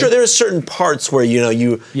foot. That's good. Sure, there are certain parts where you those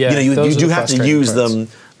are do the have to frustrating use parts. them.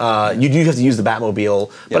 You do have to use the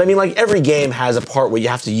Batmobile, but I mean, like every game has a part where you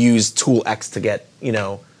have to use Tool X to get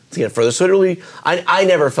to get further. So it really, I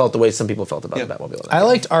never felt the way some people felt about the Batmobile. I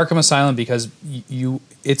liked Arkham Asylum because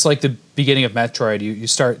it's like the beginning of Metroid. You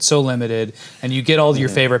start so limited, and you get all your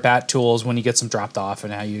favorite bat tools when you get some dropped off,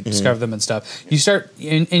 and how you discover them and stuff. You start,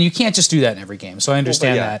 and you can't just do that in every game. So I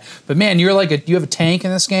understand yeah. that. But man, you have a tank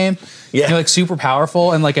in this game. Yeah. You're like super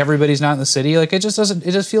powerful, and like everybody's not in the city. Like it just doesn't.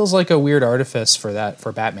 It just feels like a weird artifice for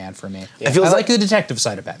Batman for me. It feels I like like- the detective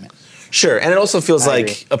side of Batman. Sure, and it also feels I like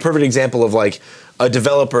agree. a perfect example of like a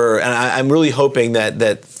developer, and I'm really hoping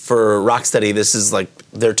that for Rocksteady this is like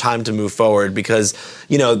their time to move forward, because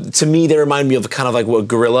to me they remind me of kind of like what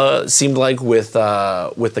Guerrilla seemed like with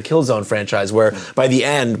the Killzone franchise, where by the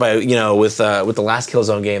end, with the last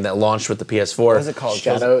Killzone game that launched with the PS4, What is it called?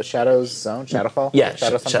 Shadow's Zone? Shadowfall? yeah,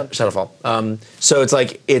 Shadow something? Shadowfall. So it's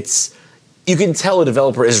like you can tell a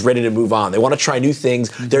developer is ready to move on. They want to try new things.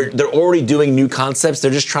 They're already doing new concepts. They're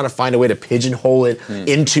just trying to find a way to pigeonhole it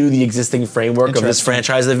into the existing framework of this Interesting.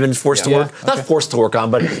 franchise they've been forced to work. Not forced to work on,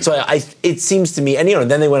 but so it seems to me. And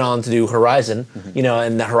then they went on to do Horizon.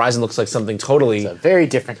 And the Horizon looks like something totally A very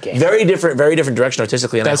different game. very different direction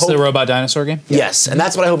artistically. And That's I hope, the robot dinosaur game? Yes, and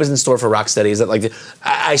that's what I hope is in store for Rocksteady. Is that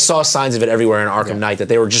I saw signs of it everywhere in Arkham Knight that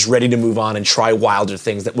they were just ready to move on and try wilder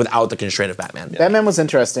things without the constraint of Batman. Batman was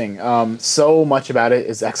interesting. So much about it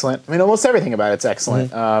is excellent. I mean, almost everything about it's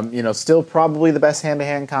excellent. Still probably the best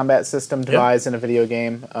hand-to-hand combat system devised in a video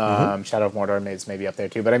game. Shadow of Mordor is maybe up there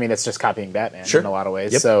too, but I mean, it's just copying Batman in a lot of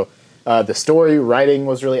ways. Yep. So the story writing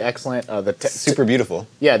was really excellent. Super beautiful.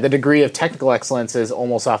 Yeah, the degree of technical excellence is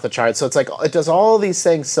almost off the charts. So it's like it does all these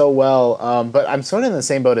things so well. But I'm sort of in the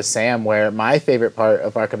same boat as Sam, where my favorite part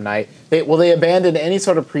of Arkham Knight, they abandoned any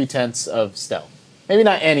sort of pretense of stealth. Maybe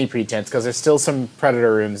not any pretense, because there's still some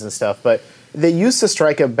Predator rooms and stuff, but they used to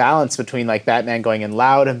strike a balance between like Batman going in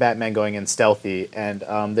loud and Batman going in stealthy, and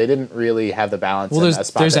they didn't really have the balance. Well, in that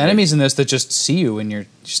spot there's that enemies in this that just see you when you're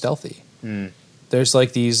stealthy. There's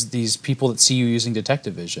like these people that see you using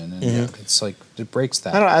detective vision, and it's like it breaks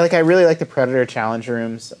that. I don't know. I really like the Predator challenge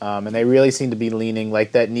rooms, and they really seem to be leaning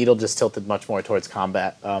like that. Needle just tilted much more towards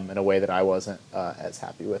combat in a way that I wasn't as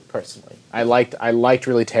happy with personally. I liked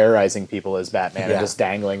really terrorizing people as Batman and just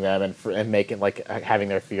dangling them and making like having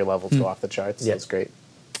their fear levels go off the charts. It was great.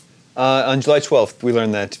 On July 12th, we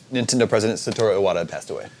learned that Nintendo president Satoru Iwata had passed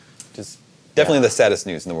away, which is definitely the saddest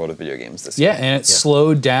news in the world of video games this year. Yeah, and it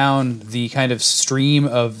slowed down the kind of stream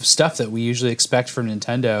of stuff that we usually expect from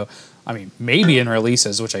Nintendo. I mean, maybe in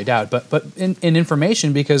releases, which I doubt, but in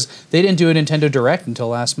information, because they didn't do a Nintendo Direct until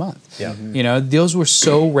last month. Yeah. Those were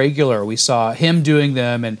so regular. We saw him doing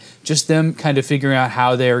them, and just them kind of figuring out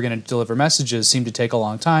how they were going to deliver messages seemed to take a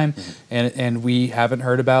long time, and we haven't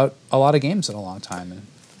heard about a lot of games in a long time. And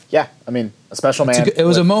Yeah, I mean, a special man. it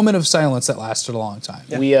was a moment of silence that lasted a long time.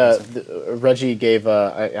 We Reggie gave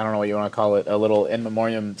I don't know what you want to call it, a little in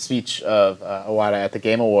memoriam speech of Iwata at the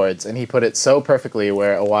Game Awards, and he put it so perfectly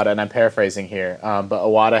where Iwata, and I'm paraphrasing here, but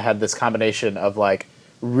Iwata had this combination of like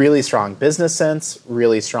really strong business sense,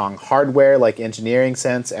 really strong hardware like engineering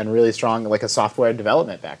sense, and really strong like a software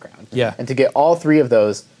development background. Yeah. And to get all three of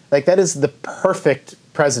those, like that is the perfect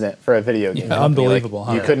president for a video game. Yeah, company. unbelievable, Like,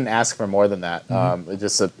 huh? You couldn't ask for more than that. It's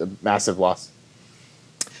just a massive loss.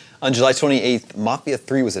 On July 28th, Mafia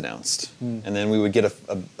 3 was announced, and then we would get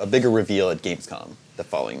a bigger reveal at Gamescom the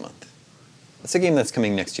following month. It's a game that's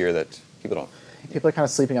coming next year that people don't. People are kind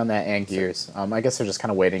of sleeping on that and Gears. I guess they're just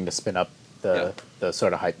kind of waiting to spin up the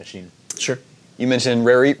sort of hype machine. Sure. You mentioned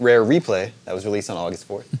Rare Replay that was released on August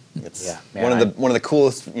 4th. It's Yeah, man, one of the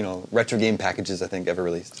coolest retro game packages I think ever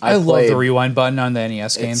released. I love played- the rewind button on the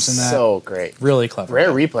NES games It's in that. so great. Really clever. Rare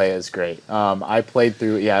Replay is great. I played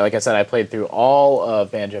through, like I said, I played through all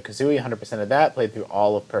of Banjo-Kazooie, 100% of that, played through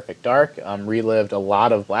all of Perfect Dark, relived a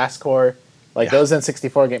lot of Blast Corps. Like those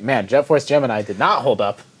N64 games, man, Jet Force Gemini did not hold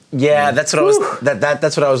up. Yeah, that's what I was.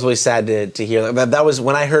 That's what I was really sad to hear. That was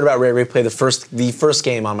when I heard about Rare Replay. The first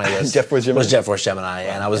game on my list Jet Force Gemini. was Jet Force Gemini,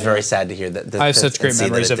 and I was very sad to hear that. I have such great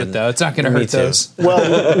memories of it, though. It's not going to Me hurt too. those.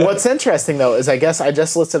 Well, what's interesting, though, is I guess I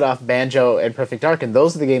just listed off Banjo and Perfect Dark, and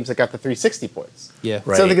those are the games that got the 360 ports. Yeah.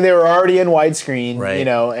 Right. So they were already in widescreen, Right.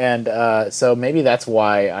 and so maybe that's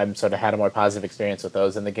why I'm sort of had a more positive experience with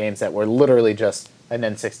those, and the games that were literally just an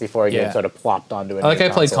N64 game Yeah. sort of plopped onto it. I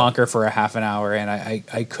played Conquer for a half an hour, and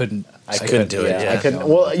I couldn't. I couldn't do it. I couldn't.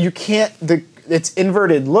 Well, you can't. It's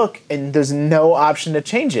inverted look, and there's no option to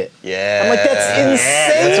change it. Yeah. I'm like, that's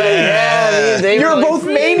insane. You're both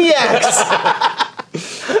maniacs.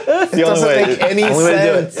 It doesn't make any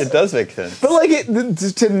sense. It does make sense. But like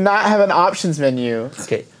to not have an options menu.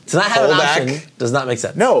 Okay, to not have an Pull back. option does not make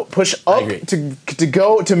sense. No, push up agree. to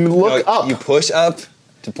go to look up. You push up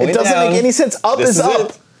to point It doesn't down. make any sense. Up This is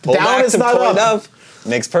up. it. Pull Down back is to not point up.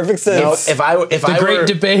 Makes perfect sense. If I The great were,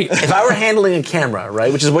 debate. if I were handling a camera,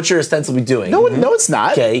 right, which is what you're ostensibly doing. No, it's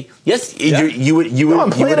not. Okay. Yes, Yeah. you would. No, I'm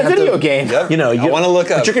you playing would a have video to, game. Yep. You know, I want to look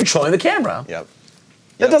up. But you're controlling the camera. Yep.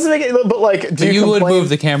 That doesn't make it. But like, do You would complain? move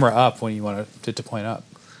the camera up when you want to point up.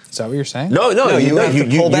 Is that what you're saying? No, you have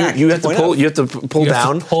to pull back You to have to point pull. up. You have to pull You have to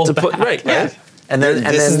down pull to put back. right. Yeah. And then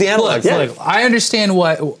This is the analog. Yeah. Look, I understand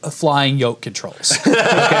what a flying yoke controls.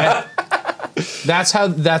 Okay, that's how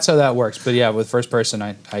that works. But yeah, with first person,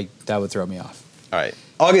 I that would throw me off. All right.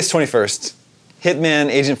 August 21st, Hitman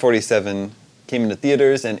Agent 47 came into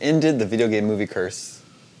theaters and ended the video game movie curse.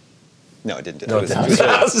 No, it didn't. No, it was,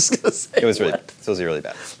 I was just gonna say. it was really supposed to be really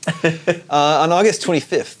bad. On August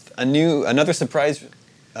 25th, another surprise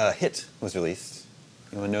hit was released.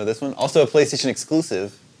 You want to know this one? Also a PlayStation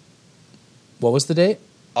exclusive. What was the date?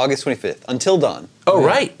 August 25th, Until Dawn. Oh,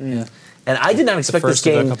 right. And I did not expect this first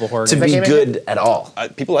of a game couple horror to games. be Is that game good at all.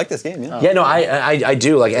 People like this game, yeah. Yeah, no, I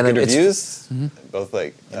do like, and Good it's reviews, both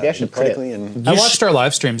like Maybe I should play critically and I watched our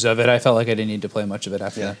live streams of it. I felt like I didn't need to play much of it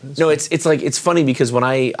after Yeah. that. No, it's like it's funny because when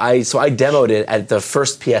I demoed it at the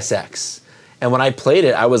first PSX, and when I played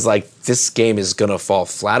it, I was like, this game is gonna fall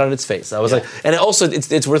flat on its face. I was like, and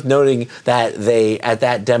it's worth noting that at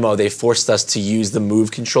that demo they forced us to use the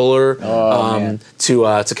Move controller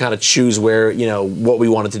to kind of choose where what we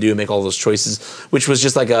wanted to do and make all those choices, which was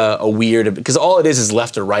just like a weird, because all it is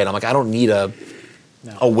left or right. I'm like, I don't need a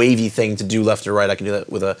wavy thing to do left or right. I can do that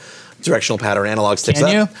with a directional pad or an analog stick. Can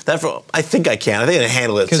you? I think I can. I think I can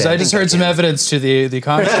handle it. Because Sam. I just think heard some can. evidence to the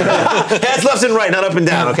contrary. That's left and right, not up and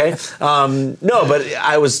down. Okay. No, but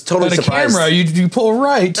I was totally On a surprised. camera, you pull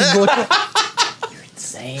right. To look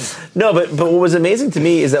Insane. No, but what was amazing to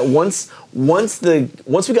me is that once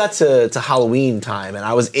we got to Halloween time and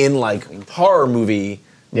I was in like horror movie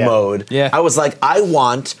mode, Yeah. I was like, I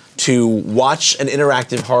want to watch an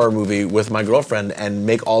interactive horror movie with my girlfriend and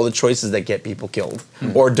make all the choices that get people killed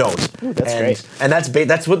or don't. that's great. And that's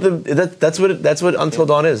what Until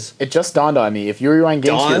Dawn is. It just dawned on me. If you rewind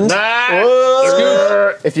Dawned?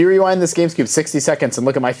 GameScoop, if you rewind this GameScoop 60 seconds and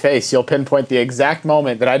look at my face, you'll pinpoint the exact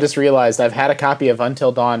moment that I just realized I've had a copy of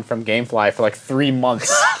Until Dawn from GameFly for like 3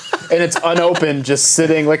 months. And it's unopened, just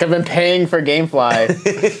sitting. Like, I've been paying for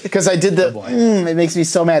GameFly because I did it makes me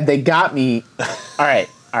so mad. They got me. All right.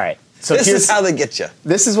 So this here's is how they get you.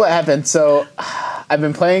 This is what happened. So I've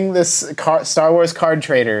been playing this Star Wars Card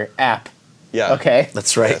Trader app. Yeah. Okay.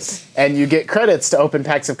 That's right. Yes. And you get credits to open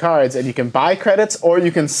packs of cards, and you can buy credits or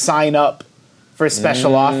you can sign up for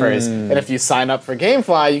special offers. And if you sign up for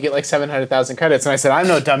GameFly, you get like 700,000 credits. And I said, I'm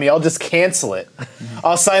no dummy. I'll just cancel it.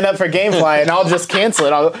 I'll sign up for GameFly and I'll just cancel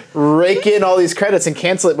it. I'll rake in all these credits and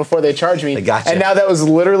cancel it before they charge me. They gotcha. And now that was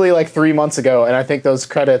literally like 3 months ago. And I think those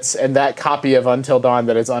credits and that copy of Until Dawn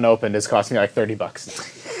that is unopened is costing me like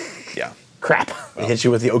 $30. Yeah. Crap. They hit you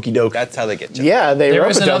with the okie doke. That's how they get you. Yeah, they There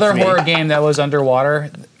was rope-a-dope another me. horror game that was underwater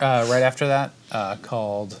right after that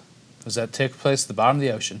called. Was that take place at the bottom of the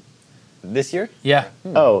ocean? This year? Yeah,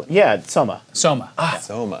 Oh, yeah, Soma. Soma.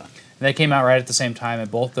 Soma. And they came out right at the same time,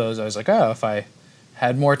 and both those I was like, oh, if I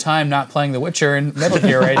had more time not playing The Witcher and Metal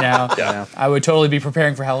Gear right now, Yeah. I would totally be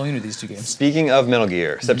preparing for Halloween with these two games. Speaking of Metal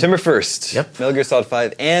Gear, September 1st, Yep. Metal Gear Solid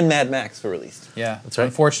 5 and Mad Max were released. Yeah, That's right.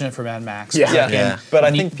 Unfortunate for Mad Max. Yeah. Yeah. Yeah. But I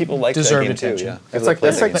Need- think people like that deserved game attention. too. Yeah. That's People like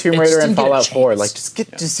played that Tomb It Raider just and didn't get a Fallout 4. chance.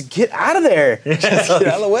 Like, just get out of there. game. Get out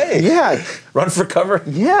of the way. Yeah, Run for cover.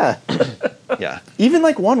 yeah. Yeah. Even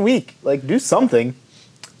like 1 week, like do something.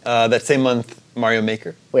 That same month, Mario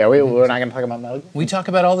Maker. Wait, we're not going to talk about Metal Gear? We talk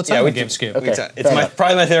about it all the time Yeah, on we GameScoop. Okay. It's fair enough.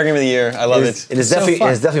 probably my favorite game of the year. I love it. It is so definitely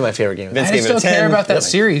fun. my favorite game. Vince I gave just it a don't 10. care about that Really.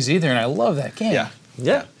 series either, and I love that game. Yeah.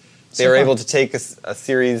 Yeah. They were fun. able to take a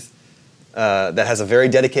series that has a very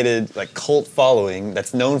dedicated like cult following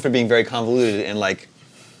that's known for being very convoluted and like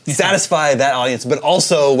satisfy that audience, but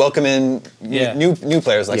also welcome in Yeah. new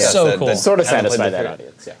players like Yeah. us. So that, cool. that Sort of haven't played satisfy the that series.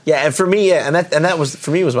 audience, yeah. Yeah, and for me, and that was for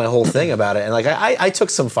me was my whole thing about it. And like I took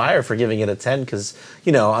some fire for giving it a 10 because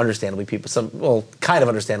understandably kind of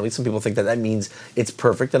understandably, some people think that means it's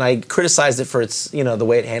perfect, and I criticized it for its the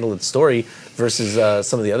way it handled its story versus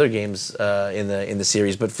some of the other games in the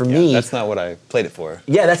series. But for me, That's not what I played it for.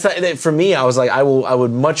 yeah, that's not for me. I was like, I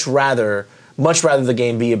would much rather the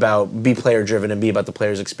game be player driven and be about the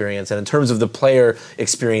player's experience. And in terms of the player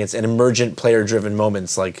experience and emergent player driven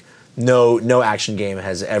moments, like no action game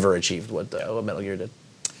has ever achieved what Metal Gear did.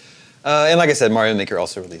 And like I said, Mario Maker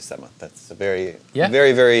also released that month. That's a very, Yeah.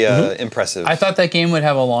 very, very impressive. I thought that game would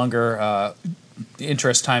have a longer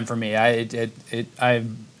interest time for me. I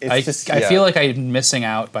feel like I'm missing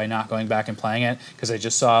out by not going back and playing it because I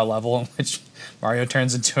just saw a level in which Mario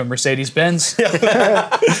turns into a Mercedes-Benz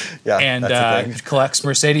yeah, and that's the thing. collects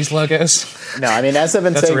Mercedes logos. No, I mean, as I've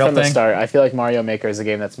been That's a saying real from the thing. start, I feel like Mario Maker is a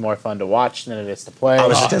game that's more fun to watch than it is to play. I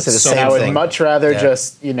was just gonna say the so same And I would thing. much rather Yeah.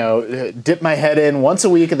 just, dip my head in once a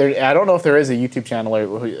week. I don't know if there is a YouTube channel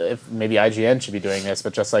or if maybe IGN should be doing this,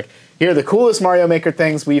 but just like, here are the coolest Mario Maker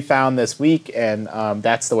things we found this week, and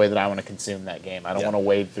that's the way that I want to consume that game. I don't Yeah. want to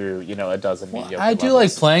wade through, a dozen mediocre I do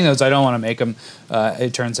levels. like playing those. I don't want to make them,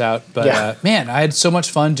 it turns out. But Yeah. man, I had so much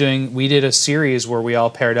fun we did a series where we all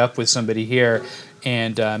paired up with somebody here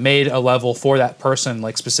and made a level for that person,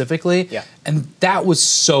 like specifically. Yeah. And that was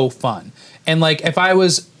so fun. And like, if I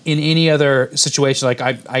was in any other situation, like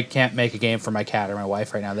I can't make a game for my cat or my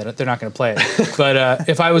wife right now. They're not going to play it. But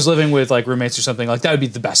if I was living with like roommates or something, like that would be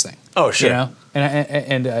the best thing. Oh, sure. You know?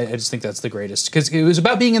 And I just think that's the greatest because it was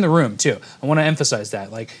about being in the room too. I want to emphasize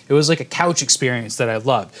that. Like it was like a couch experience that I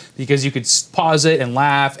loved because you could pause it and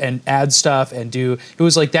laugh and add stuff and do. It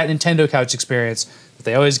was like that Nintendo couch experience that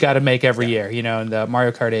they always got to make every year. You know, and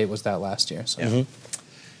Mario Kart 8 was that last year. So.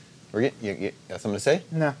 You got something to say?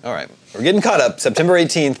 No. All right. We're getting caught up. September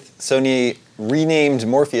 18th, Sony renamed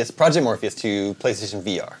Project Morpheus to PlayStation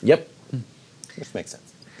VR, Yep. which makes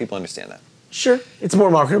sense. People understand that. Sure. It's more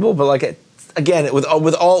marketable, but like again, with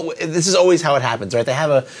all this is always how it happens, right? They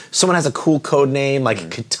have someone has a cool code name like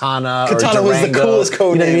Katana. Katana or was the Durango, coolest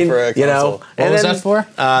code you know what I name mean? for a console. What was that for?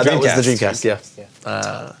 That was the Dreamcast.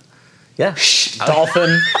 Dreamcast. Yeah.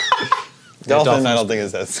 Dolphin. Dolphin, I don't think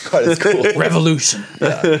is as quite as cool. Revolution.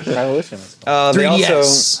 Revolution was cool. They 3DS.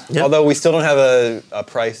 also, Yep. although we still don't have a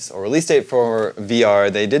price or release date for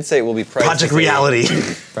VR, they did say it will be priced. Project as Reality.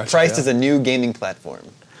 Priced as a new gaming platform.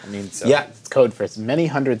 I mean, Yeah. it's code for many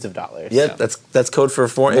hundreds of dollars. Yeah, that's code for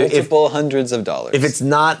four. Multiple hundreds of dollars. If it's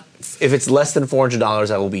less than $400,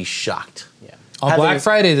 I will be shocked. Yeah. On Having- Black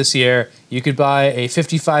Friday this year, you could buy a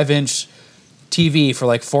 55-inch TV for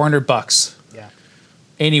like $400 Yeah.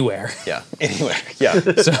 anywhere. Yeah, anywhere. Yeah.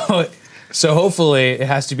 So hopefully it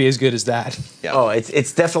has to be as good as that. Yeah. Oh,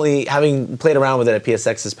 it's definitely, having played around with it at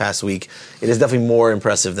PSX this past week, it is definitely more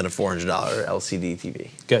impressive than a $400 LCD TV.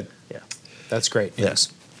 Good. Yeah. That's great news.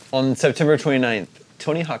 On September 29th,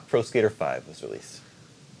 Tony Hawk Pro Skater 5 was released.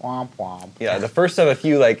 Womp womp. Yeah, the first of a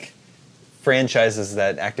few like franchises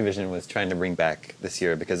that Activision was trying to bring back this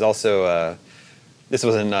year, because also this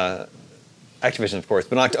was in Activision, of course,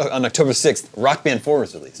 but on October 6th, Rock Band 4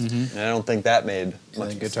 was released, and I don't think that made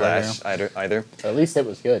much of a Guitar splash either. At least it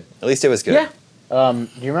was good. At least it was good. Yeah. Do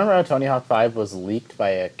you remember how Tony Hawk 5 was leaked by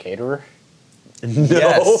a caterer?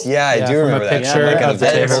 Yes, yeah, I do from remember a that. picture Like of the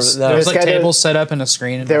event. tables. No. There was This like guy did- tables set up in a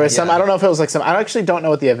screen. There was some, Yeah. I don't know if it was like some, I actually don't know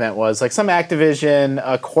what the event was, like some Activision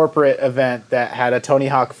corporate event that had a Tony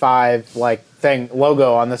Hawk 5 like thing,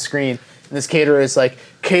 logo on the screen. And this caterer is like,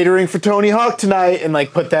 catering for Tony Hawk tonight, and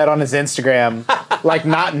like put that on his Instagram, like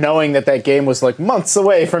not knowing that game was like months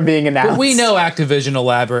away from being announced. But we know Activision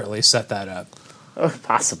elaborately set that up.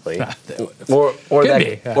 Possibly. Or Could that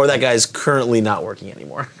be, yeah. or that guy's currently not working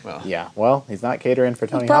anymore. Yeah, well, he's not catering for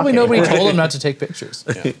Tony Probably Hawk nobody anymore. told him not to take pictures.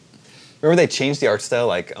 Remember they changed the art style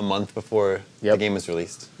like a month before the Yep. game was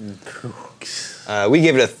released? We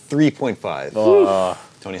gave it a 3.5.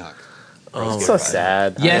 Tony Hawk. Pro Skater So 5.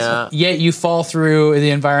 sad. Yet you fall through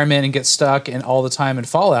the environment and get stuck and all the time in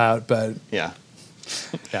Fallout, but Yeah.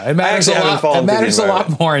 yeah, it matters actually a haven't lot. fallen It through the matters a lot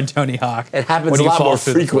environment. more in Tony Hawk. It happens when a you lot fall more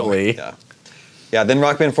through the floor. frequently. Yeah, then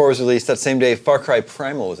Rock Band 4 was released. That same day, Far Cry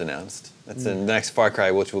Primal was announced. That's the next Far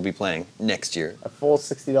Cry, which we'll be playing next year. A full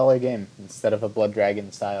 $60 game instead of a Blood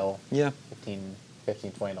Dragon style Yeah. $15,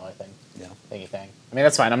 $20 thing. Yeah. Thingy thing. I mean,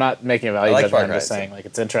 that's fine. I'm not making a value I like judgment. Far I'm Cry, just saying, like,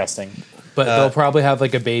 it's interesting. But they'll probably have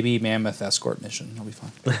like a baby mammoth escort mission. It'll be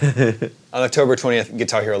fine. On October 20th,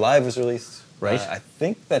 Guitar Hero Live was released. Right. I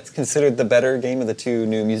think that's considered the better game of the two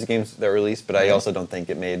new music games that were released, but I also don't think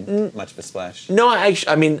it made much of a splash. No, I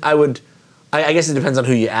guess it depends on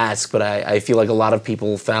who you ask, but I feel like a lot of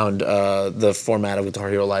people found the format of Guitar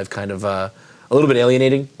Hero Live kind of a little bit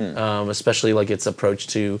alienating, especially like its approach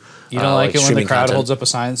to You don't like it when the streaming crowd content. holds up a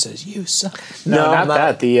sign that says "You suck." No, not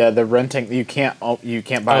not- that. The renting, you can't buy Oh, a song, that you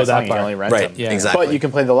can part. only rent Right, them. Yeah. exactly. But you can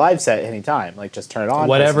play the live set anytime. Like, just turn it on.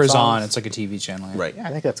 play Whatever's some on, songs. it's like a TV channel. yeah. Right. Yeah,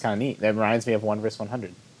 I think that's kind of neat. That reminds me of 1 vs.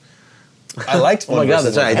 100. I liked Oh my God,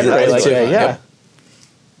 that's right. I did Right, that like, too. yeah.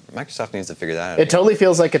 Microsoft needs to figure that out. It totally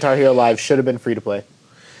feels like Guitar Hero Live should have been free to play.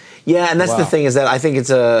 Yeah, and that's the Wow. thing is that I think it's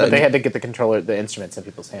But they a had to get the instruments in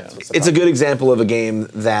people's hands. was the it's a problem. good example of a game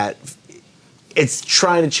that it's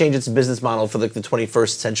trying to change its business model for like the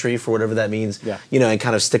 21st century for whatever that means. Yeah. You know, and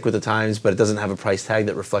kind of stick with the times, but it doesn't have a price tag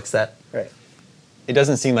that reflects that. Right. It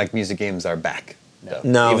doesn't seem like music games are back. No. though.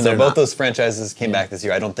 No, Even though they're both not. those franchises came back this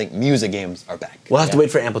year, I don't think music games are back. We'll have to Yeah.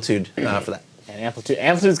 wait for Amplitude for that. And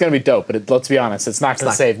Amplitude's going to be dope, but let's be honest, it's not going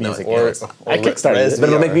not- to save no, music. or- games. or I kickstarted Res- it. But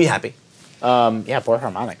it'll VR. make me happy. Yeah, for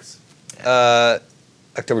harmonics.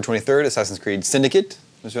 October 23rd, Assassin's Creed Syndicate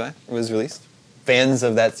was released. Fans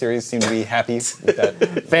of that series seem to be happy with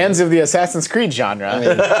that. Fans of the Assassin's Creed genre.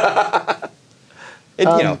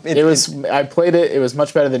 I played it. It was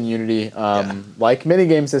much better than Unity. Like many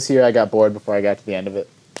games this year, I got bored before I got to the end of it.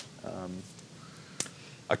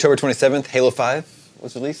 October 27th, Halo 5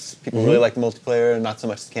 was released. People really like the multiplayer, not so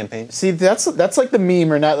much the campaign. See, that's like the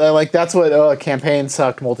meme, or not? Like that's what campaign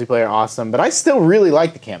sucked, multiplayer awesome. But I still really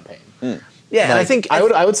like the campaign. Yeah, and I Like, think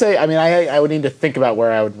I would say, I mean, I would need to think about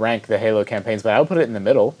where I would rank the Halo campaigns, but I would put it in the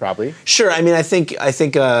middle, probably. Sure. I mean, I think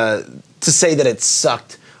to say that it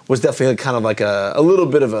sucked was definitely kind of like a little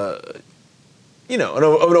bit of a, an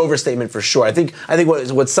overstatement for sure. I think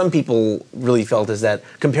what some people really felt is that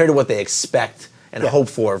compared to what they expect and hope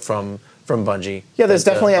for from Bungie. Yeah, there's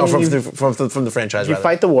definitely. I mean, from the franchise. You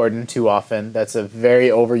fight the Warden too often. That's a very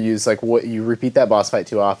overused. Like what you repeat that boss fight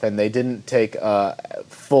too often. They didn't take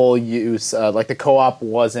full use. Like the co-op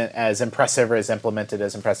wasn't as impressive or as implemented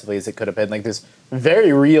as impressively as it could have been. Like there's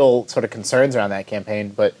very real sort of concerns around that campaign,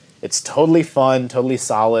 but it's totally fun, totally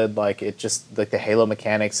solid. Like it just like the Halo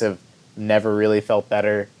mechanics have never really felt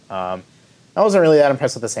better. I wasn't really that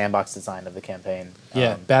impressed with the sandbox design of the campaign.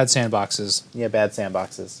 Yeah, bad sandboxes. Yeah, bad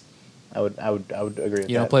sandboxes. I would agree with that.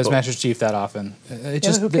 You don't play as Master Chief that often. It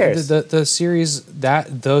who cares? The series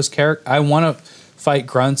those characters. I want to fight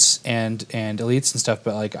grunts and elites and stuff,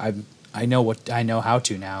 but like I know how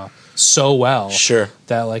to now so well. Sure.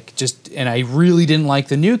 That and I really didn't like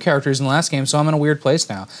the new characters in the last game, so I'm in a weird place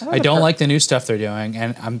now. I don't like the new stuff they're doing,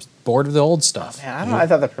 and I'm bored of the old stuff. Man, I don't know. I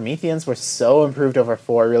thought the Prometheans were so improved over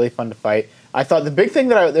 4. Really fun to fight. I thought the big thing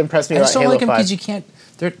that impressed me I about just don't Halo like them 5. because you can't.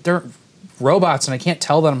 They're robots, and I can't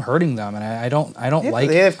tell that I'm hurting them, and I don't like.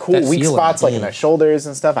 They have cool that weak feeling. spots like in their shoulders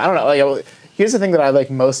and stuff. I don't know. Like, here's the thing that I like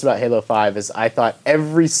most about Halo 5 is I thought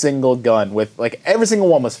every single gun every single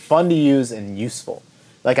one was fun to use and useful.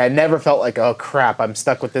 Like I never felt like, oh crap, I'm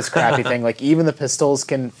stuck with this crappy thing. Like even the pistols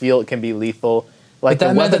can be lethal. Like But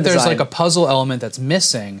that meant that there's design, like a puzzle element that's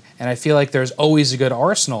missing, and I feel like there's always a good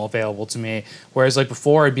arsenal available to me. Whereas like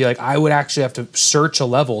before, I'd be like, I would actually have to search a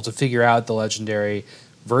level to figure out the legendary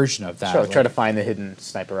version of that. sure, Like, try to find the hidden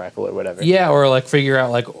sniper rifle or whatever. yeah, or like figure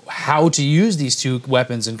out like how to use these two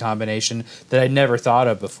weapons in combination that I'd never thought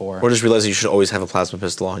of before. Or just realize you should always have a plasma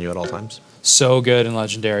pistol on you at all times. So good in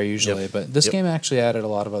legendary usually, but this game actually added a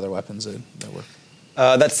lot of other weapons that were.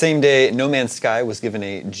 That same day, No Man's Sky was given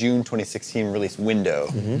a June 2016 release window.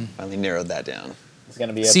 Finally narrowed that down. It's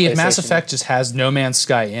gonna be. See, if Mass PlayStation- Effect just has No Man's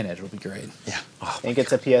Sky in it, it'll be great. Yeah. think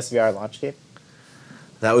it's a PSVR launch game.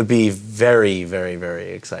 That would be very, very,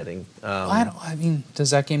 very exciting. I mean,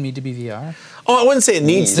 does that game need to be VR? Oh, I wouldn't say it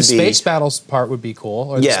needs The to be. space battles part would be cool,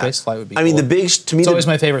 or the space flight would be cool. I mean, to me, It's always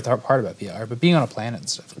my favorite part about VR, but being on a planet and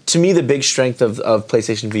stuff. to me, the big strength of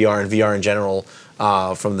PlayStation VR and VR in general,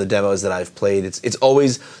 from the demos that I've played, it's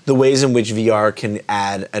always the ways in which VR can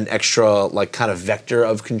add an extra like kind of vector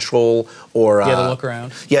of control or Yeah, to look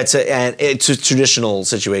around. Yeah, to traditional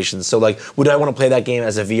situations. So like, would I want to play that game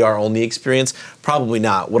as a VR only experience? Probably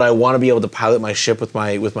not. Would I want to be able to pilot my ship with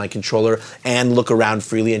my controller and look around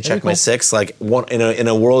freely and check my cool. six? Like in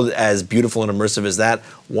a world as beautiful and immersive as that,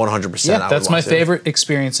 100%. Yeah, that's my favorite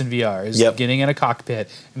experience in VR is Yep. getting in a cockpit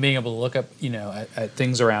and being able to look up, at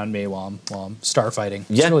things around me while I'm starfighting. It's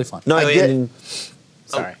Yeah, really fun. No,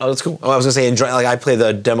 Sorry. Oh, that's cool. Oh, I was gonna say, like I play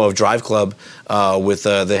the demo of Drive Club with.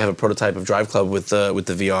 They have a prototype of Drive Club with the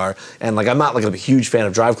VR, and like I'm not like a huge fan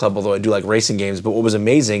of Drive Club, although I do like racing games. But what was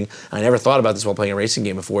amazing, and I never thought about this while playing a racing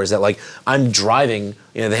game before, is that like I'm driving.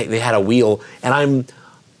 They had a wheel, and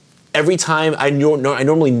every time I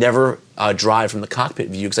normally never drive from the cockpit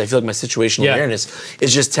view because I feel like my situational awareness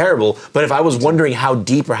is just terrible. But if I was wondering how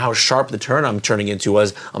deep or how sharp the turn I'm turning into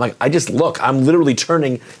was, I'm like, I just look. I'm literally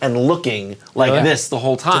turning and looking like this the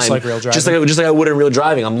whole time. Just like real driving. Just like I would in real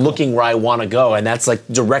driving. I'm looking where I want to go, and that's like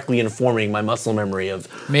directly informing my muscle memory of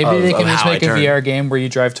Maybe they can just how I make a turn. VR game where you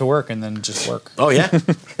drive to work and then just work. Oh yeah,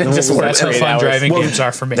 Just work That's how 8 fun hours. driving Well, games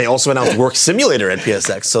are for me. They also announced Work Simulator at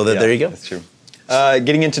PSX, so that there you go. That's true.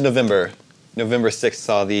 Getting into November 6th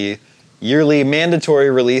saw the yearly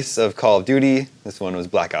mandatory release of Call of Duty. This one was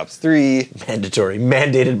Black Ops 3. Mandatory,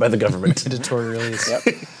 mandated by the government. Mandatory release.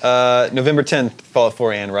 November 10th, Fallout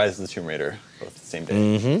 4 and Rise of the Tomb Raider, both the same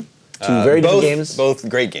day. Two very different Both games. Both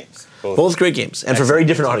great games. Both great games, and for very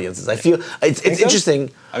different audiences. I feel it's so? interesting.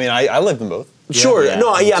 I mean, I lived them both. Sure. Yeah,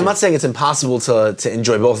 No, me I'm too. not saying it's impossible to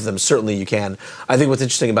enjoy both of them. Certainly you can. I think what's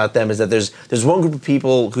interesting about them is that there's one group of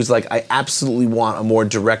people who's like, I absolutely want a more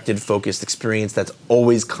directed, focused experience that's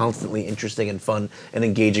always constantly interesting and fun and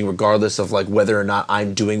engaging, regardless of like whether or not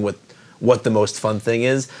I'm doing what the most fun thing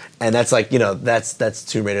is. And that's like, that's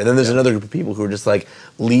Tomb Raider. Then there's another group of people who are just like,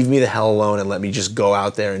 leave me the hell alone and let me just go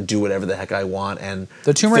out there and do whatever the heck I want. And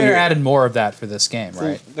The Tomb Raider figure- added more of that for this game,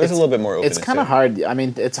 right? There's a little bit more openness. It's kind of to it. hard. I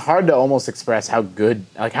mean, it's hard to almost express how good,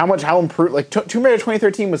 like how improved. Like Tomb Raider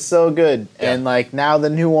 2013 was so good, and like now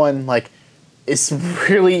the new one, like, is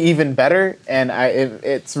really even better. And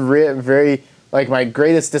it's very like my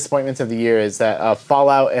greatest disappointments of the year is that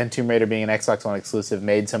Fallout and Tomb Raider being an Xbox One exclusive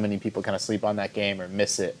made so many people kind of sleep on that game or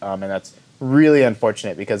miss it, and that's really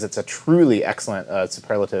unfortunate because it's a truly excellent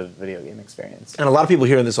superlative video game experience. And a lot of people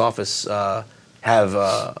here in this office have,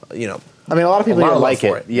 I mean, a lot of people lot here of love like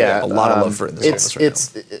for it. it. Yeah, A lot of love for it in this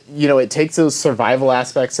office right it takes those survival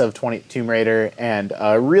aspects of Tomb Raider and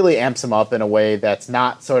really amps them up in a way that's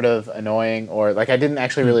not sort of annoying or like I didn't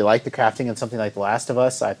actually really like the crafting in something like The Last of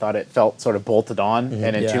Us. I thought it felt sort of bolted on,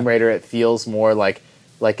 and in Yeah. Tomb Raider it feels more like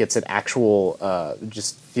it's an actual,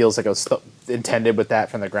 just feels like it was intended with that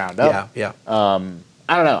from the ground up. Yeah.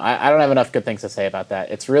 I don't know. I don't have enough good things to say about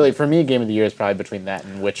that. It's really, for me, Game of the Year is probably between that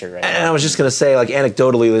and Witcher right And now. I was just gonna say, like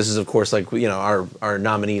anecdotally, this is of course like our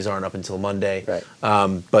nominees aren't up until Monday, Right.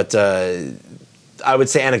 But I would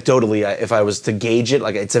say anecdotally, if I was to gauge it,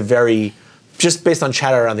 like it's a very, just based on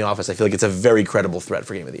chatter around the office, I feel like it's a very credible threat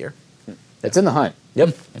for Game of the Year. It's in the hunt. Yep,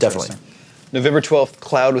 definitely. November 12th,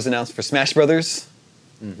 Cloud was announced for Smash Brothers.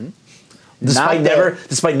 Despite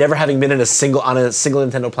never having been on a single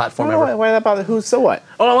Nintendo platform ever. Why that bother? Who? So what?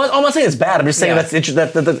 Oh, I'm not saying it's bad. I'm just saying Yeah.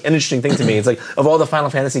 that's an interesting thing to me. It's like of all the Final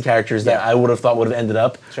Fantasy characters that I would have thought would have ended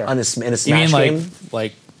up Sure. in a You Smash mean game.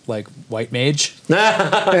 like White Mage?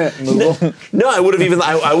 Moogle? No, I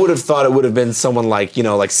would have thought it would have been someone like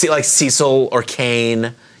like Cecil or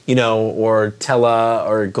Kane, or Tella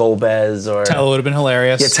or Golbez or Tella would have been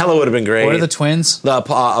hilarious. Yeah, Tella would have been great. What are the twins? The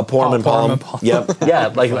Porm and Porm Palm. and Palm. Yep. Yeah.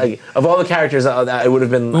 Like of all the characters, it would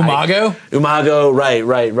have been Umago? Umago. Right.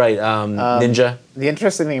 Ninja. The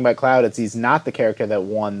interesting thing about Cloud is he's not the character that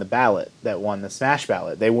won the ballot, that won the Smash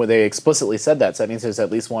ballot. They explicitly said that, so that means there's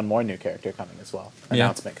at least one more new character coming as well. Yeah.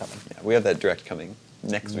 Announcement coming. Yeah, we have that direct coming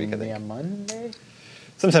next week, I think. Yeah, Monday?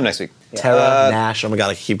 Sometime next week. Terra, Nash. Oh my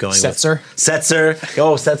god, I keep going. Setzer? Setzer.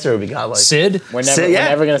 Oh, Setzer would be godlike. Sid? We're Sid, never, yeah. we're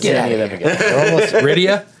never going to see Get any of outta them again.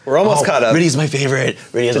 Rydia? We're almost caught up Riddy's my favorite.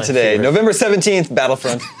 Riddy's to my today. favorite. November 17th,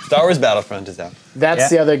 Battlefront. Star Wars Battlefront is out. That's Yeah.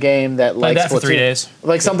 the other game that Played likes that for 3 days.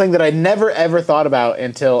 Like something that I never ever thought about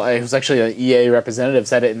until it was actually an EA representative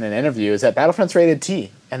said it in an interview. Is that Battlefront's rated T,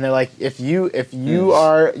 and they're like, if you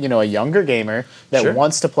are a younger gamer that Sure.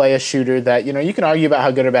 wants to play a shooter that you can argue about how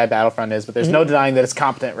good or bad Battlefront is, but there's no denying that it's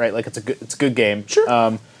competent, right? Like it's a good game.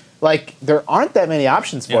 Sure. Like there aren't that many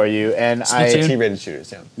options for you, and Splatoon. T-rated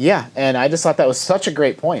shooters, yeah. yeah, and I just thought that was such a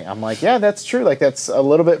great point. I'm like, yeah, that's true. Like that's a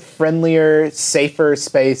little bit friendlier, safer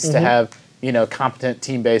space to have competent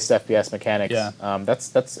team-based FPS mechanics. Yeah.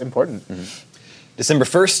 That's important. December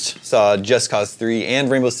 1st saw Just Cause 3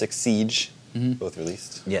 and Rainbow Six Siege, both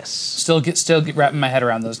released. Yes. Still wrapping my head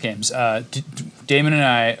around those games. Damon and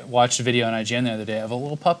I watched a video on IGN the other day of a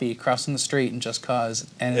little puppy crossing the street in Just Cause,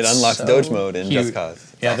 and It it's unlocks so Doge mode in cute. Just Cause.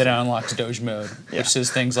 Yeah, then it unlocks Doge mode, Yeah. which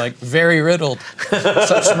says things like "very riddled,"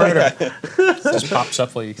 such murder. Just pops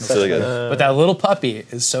up while you can. It's really good. But that little puppy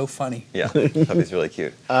is so funny. Yeah, puppy's really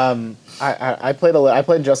cute. I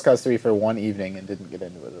played Just Cause 3 for one evening and didn't get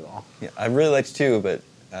into it at all. Yeah, I really liked 2, but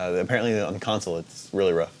apparently on console it's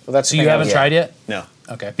really rough. Well, that's So the you thing. haven't tried yet? No.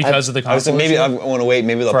 Okay, because of the I was console. maybe I issue? want to wait.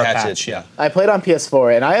 Maybe they'll For a patch, patch, it. yeah. I played on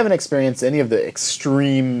PS4, and I haven't experienced any of the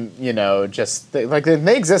extreme,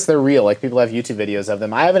 they exist, they're real. Like, people have YouTube videos of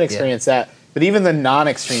them. I haven't experienced that. But even the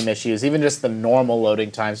non-extreme issues, even just the normal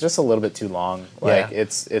loading times, just a little bit too long. Like, Yeah.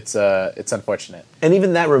 it's unfortunate. And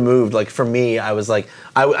even that removed, like for me, I was like,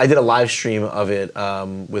 I did a live stream of it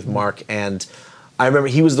with Mark, and I remember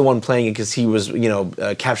he was the one playing it because he was,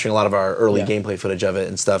 capturing a lot of our early gameplay footage of it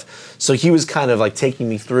and stuff. So he was kind of like taking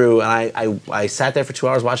me through, and I sat there for 2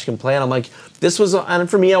 hours watching him play, and I'm like, this was, and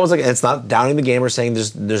for me, I was like, and it's not downing the game or saying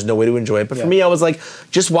there's no way to enjoy it, but for me, I was like,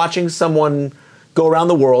 just watching someone go around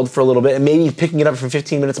the world for a little bit and maybe picking it up for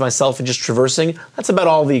 15 minutes myself and just traversing. That's about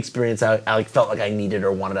all the experience I like felt like I needed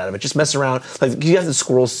or wanted out of it. Just mess around. Like you have the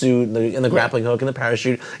squirrel suit and the grappling hook and the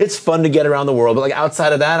parachute. It's fun to get around the world, but like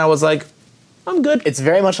outside of that, I was like, I'm good. It's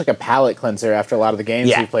very much like a palate cleanser after a lot of the games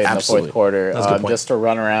Yeah, we played in the absolutely. fourth quarter, That's a good point. just to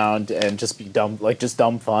run around and just be dumb, like just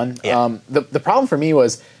dumb fun. Yeah. The problem for me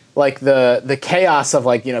was like the chaos of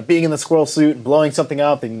like being in the squirrel suit and blowing something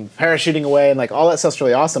up and parachuting away and like all that stuff's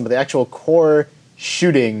really awesome, but the actual core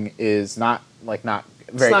shooting is not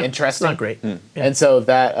very interesting. It's not great. And so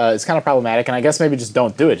that is kind of problematic. And I guess maybe just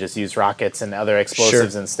don't do it. Just use rockets and other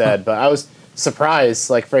explosives Sure. instead. But I was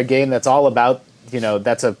surprised, like for a game that's all about,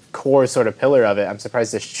 that's a core sort of pillar of it. I'm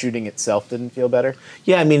surprised the shooting itself didn't feel better.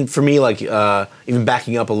 Yeah, I mean, for me, like even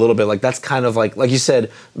backing up a little bit, like that's kind of like you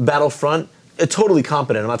said, Battlefront totally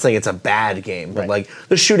competent. I'm not saying it's a bad game, but Right. like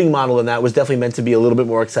the shooting model in that was definitely meant to be a little bit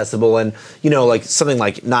more accessible, and like something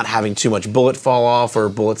like not having too much bullet fall off or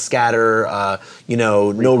bullet scatter, no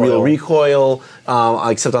real recoil,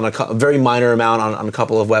 except on a very minor amount on a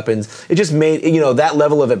couple of weapons. It just made that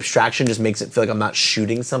level of abstraction just makes it feel like I'm not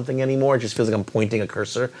shooting something anymore. It just feels like I'm pointing a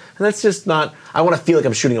cursor, and that's just not. I want to feel like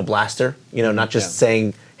I'm shooting a blaster, not just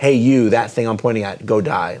saying, "Hey, you, that thing I'm pointing at, go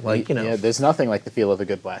die." Yeah, there's nothing like the feel of a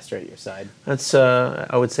good blaster at your side. That's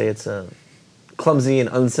I would say it's a clumsy and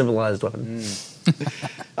uncivilized weapon.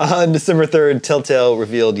 On December 3rd, Telltale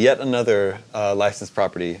revealed yet another licensed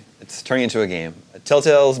property. It's turning into a game.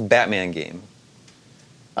 Telltale's Batman game.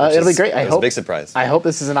 It'll be great. It was a big surprise. I hope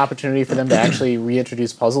this is an opportunity for them to actually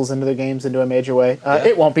reintroduce puzzles into the games into a major way.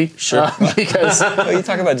 It won't be, because Well, you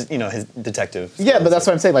talk about his detective. yeah, but that's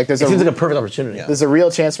what I'm saying. Like, It seems like a perfect opportunity. Yeah. there's a real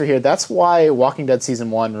chance for here. That's why Walking Dead Season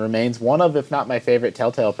 1 remains one of, if not my favorite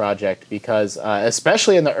Telltale project, because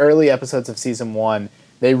especially in the early episodes of Season 1,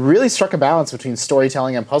 they really struck a balance between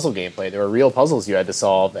storytelling and puzzle gameplay. There were real puzzles you had to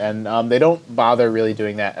solve, and they don't bother really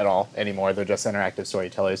doing that at all anymore. They're just interactive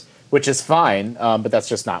storytellers, which is fine, but that's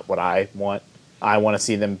just not what I want. I want to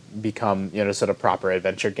see them become, sort of proper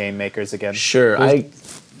adventure game makers again. Sure,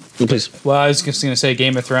 please. Well, I was just going to say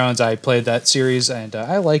Game of Thrones. I played that series and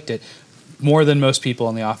I liked it more than most people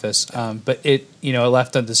in the office. But it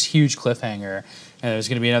left on this huge cliffhanger, and there's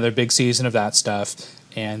going to be another big season of that stuff.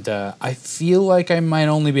 And I feel like I might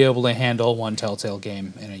only be able to handle one Telltale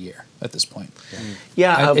game in a year at this point.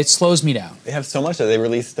 Yeah, It slows me down. They have so much. They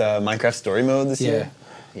released Minecraft Story Mode this year.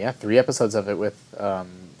 Yeah, 3 episodes of it with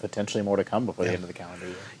potentially more to come before the end of the calendar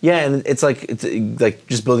year. Yeah, and it's like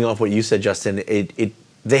just building off what you said, Justin.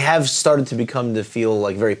 They have started to become to feel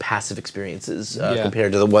like very passive experiences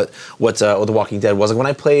compared to what The Walking Dead was. Like when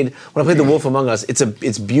I played The Wolf Among Us,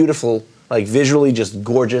 it's beautiful. Like visually, just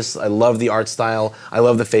gorgeous. I love the art style. I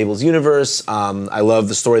love the Fables universe. I love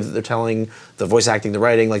the story that they're telling, the voice acting, the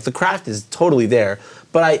writing. Like the craft is totally there.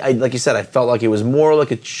 But I like you said, I felt like it was more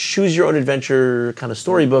like a choose your own adventure kind of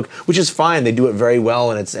storybook, which is fine. They do it very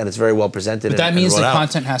well, and it's very well presented. But that means the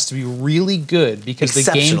content has to be really good because the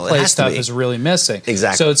Exceptional. It gameplay has to stuff be. is really missing.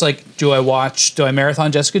 Exactly. So it's like, do I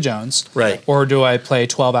marathon Jessica Jones? Right. Or do I play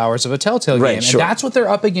 12 hours of a Telltale Right, game? sure. And that's what they're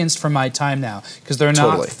up against for my time now, because they're not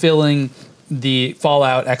Totally. filling the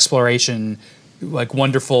Fallout exploration like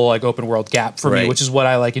wonderful like open world gap for me, Right. which is what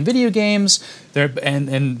I like in video games. They're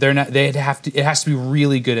not. It has to be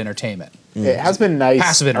very good entertainment. It has been nice.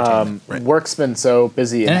 Passive entertainment. Right. Work's been so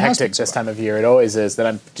busy and And it has hectic been so this time of year. It always is that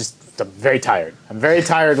I'm very tired. I'm very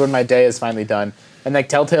tired when my day is finally done. And like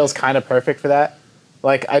Telltale's kind of perfect for that.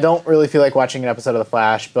 Like I don't really feel like watching an episode of The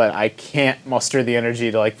Flash, but I can't muster the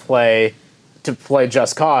energy to play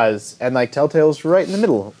Just Cause. And like Telltale's right in the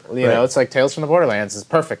middle. You know, it's like Tales from the Borderlands is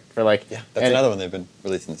perfect for like That's another one they've been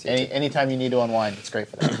releasing this year. too. anytime you need to unwind, it's great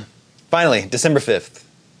for that. Finally, December 5th,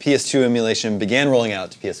 PS2 emulation began rolling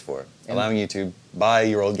out to PS4, allowing you to buy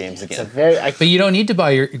your old games It's a again. very But you don't need to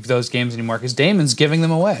buy those games anymore because Damon's giving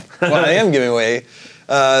them away. Well, I am giving away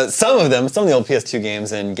some of the old PS2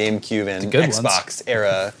 games and GameCube and good ones. Xbox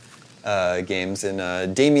era games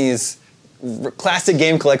in Damie's classic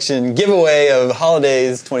game collection giveaway of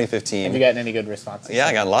Holidays 2015. Have you gotten any good responses? Yeah,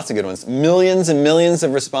 I got lots of good ones. Millions and millions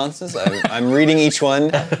of responses. I'm reading each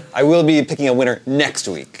one. I will be picking a winner next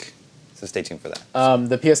week, so stay tuned for that.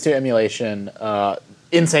 The PS2 emulation,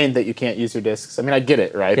 insane that you can't use your discs. I mean, I get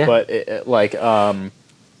it, right? Yeah. But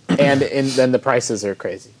then the prices are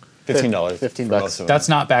crazy. $15. $15 for most of them. That's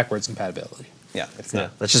not backwards compatibility. Yeah, it's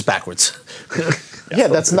not. That's just backwards. Yeah,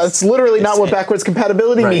 that's literally not what backwards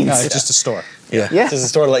compatibility means. No, it's just a store. Yeah. It's just a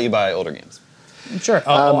store to let you buy older games. Sure.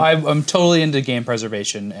 I'm totally into game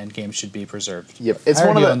preservation, and games should be preserved. Yep. It's I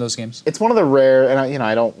one of argue the on those games. It's one of the rare, and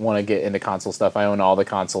I don't want to get into console stuff. I own all the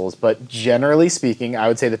consoles, but generally speaking, I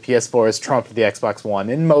would say the PS4 has trumped the Xbox One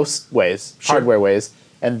in most ways, hardware ways.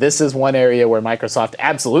 And this is one area where Microsoft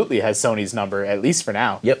absolutely has Sony's number, at least for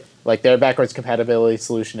now. Yep. Like their backwards compatibility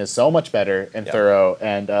solution is so much better and thorough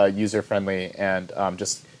and user friendly and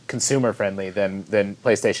just consumer friendly than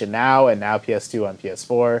PlayStation Now and now PS2 on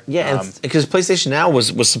PS4. Yeah, because PlayStation Now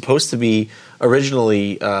was supposed to be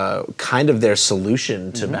originally kind of their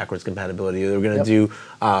solution to backwards compatibility. They were going to do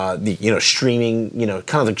the streaming,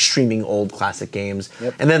 kind of like streaming old classic games,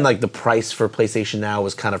 and then like the price for PlayStation Now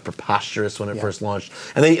was kind of preposterous when it first launched,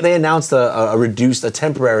 and they announced a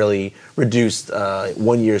temporarily reduced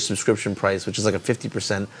 1 year subscription price, which is like a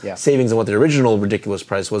 50% savings on what the original ridiculous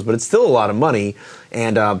price was, but it's still a lot of money,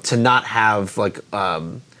 and to not have like.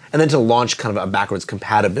 And then to launch kind of a backwards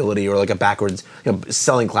compatibility or like a backwards,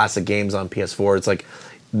 selling classic games on PS4, it's like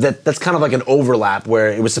that's kind of like an overlap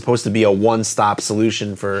where it was supposed to be a one-stop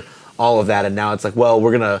solution for all of that, and now it's like, well,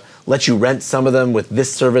 we're gonna let you rent some of them with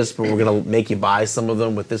this service, but we're gonna make you buy some of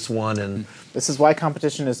them with this one, and This is why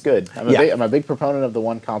competition is good. I'm a big proponent of the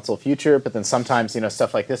one console future, but then sometimes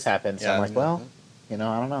stuff like this happens. So I'm like, well, I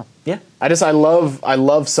don't know. yeah. I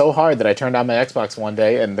love so hard that I turned on my Xbox one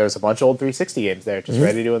day and there's a bunch of old 360 games there just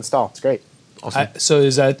ready to install. It's great. Awesome. So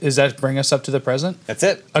is that bring us up to the present? That's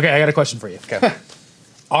it. Okay, I got a question for you. Okay.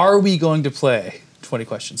 Are we going to play 20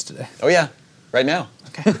 questions today? Oh yeah, right now.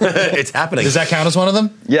 It's happening. Does that count as one of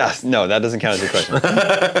them? Yes. No, that doesn't count as a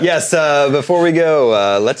question. Yes. Before we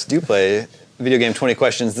go, let's play video game 20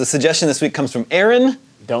 questions. The suggestion this week comes from Aaron.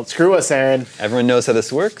 Don't screw us, Aaron. Everyone knows how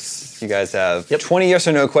this works. You guys have 20 yes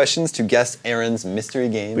or no questions to guess Aaron's mystery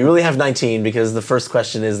game. We really have 19 because the first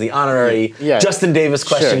question is the honorary Justin Davis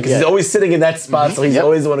question because he's always sitting in that spot, so he's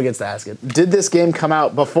always the one who gets to ask it. Did this game come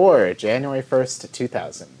out before January 1st,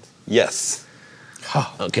 2000? Yes.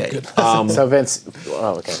 Okay. So Vince,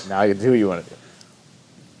 okay. Now you do what you want to do.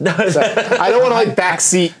 I don't want to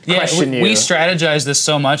backseat question you. We strategized this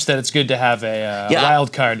so much that it's good to have a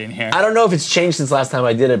wild card in here. I don't know if it's changed since last time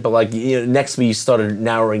I did it, but next we started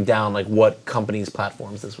narrowing down what companies'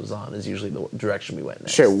 platforms this was on is usually the direction we went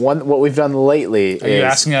next. Sure. What we've done lately Are you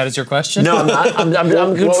asking that as your question? No, I'm not.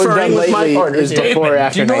 I'm conferring with my partners. Is before or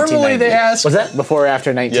after 1990. Normally they ask. What's that? Before or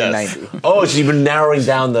after 1990. Oh, so you've been narrowing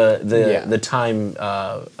down the time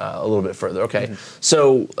a little bit further. Okay.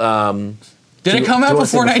 So. Did it come out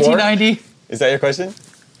before 1990? Is that your question?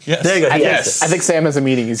 Yes. There you go. Yes. I think Sam has a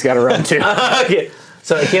meeting he's got to run to. Okay.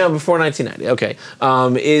 So it came out before 1990.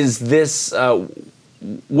 Okay. Is this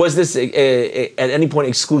was this at any point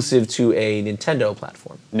exclusive to a Nintendo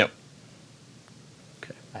platform? No.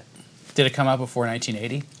 Okay. Did it come out before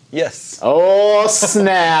 1980? Yes. Oh,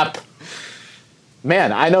 snap.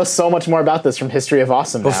 Man, I know so much more about this from History of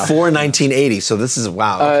Awesome now. Before 1980. So this is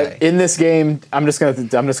okay. In this game, I'm just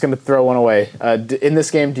gonna throw one away. In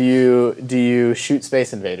this game, do you shoot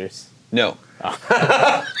Space Invaders? No.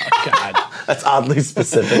 God, That's oddly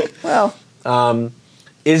specific. well,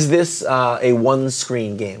 Is this a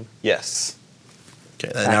one-screen game? Yes.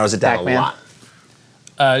 Okay, that narrows it down Pac-Man. a lot.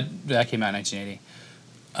 That came out in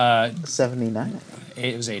 1980. 79.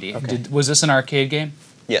 It was 80. Okay. Was this an arcade game?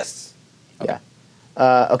 Yes. Yeah.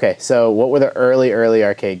 Okay, so what were the early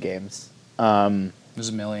arcade games? There's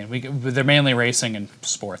a million. They're mainly racing and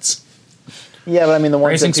sports. Yeah, but I mean the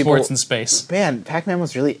ones Racing, that people. sports, and space. Man, Pac-Man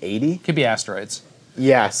was really 80. Could be asteroids.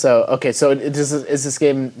 Yeah. So does this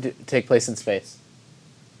game take place in space?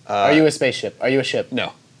 Are you a spaceship? Are you a ship?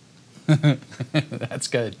 No. That's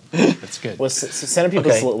good. That's good. Was Centipede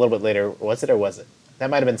was a little bit later? Was it or was it? That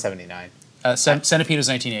might have been 79. Centipede was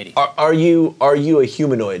 1980. Are you a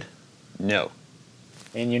humanoid? No.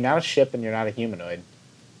 And you're not a ship, and you're not a humanoid.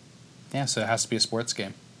 Yeah, so it has to be a sports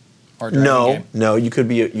game. Or a driving game. No. You could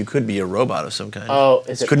be a robot of some kind. Oh,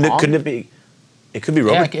 is it Couldn't Pong? it be? It could be Yeah,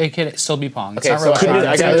 robot. it could still be Pong. It's Okay, not so really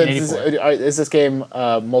Pong. It's 1984. is this game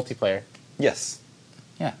multiplayer? Yes.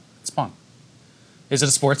 Yeah, it's Pong. Is it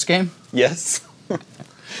a sports game? Yes.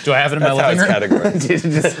 Do I have it in my That's how living it's room?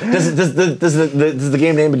 categorized. Does the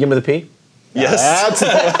game name begin with a P? Yes.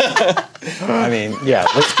 I mean, Yeah.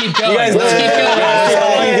 Let's keep going. guys Let's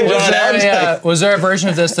keep know- going. Was there a version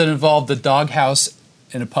of this that involved the doghouse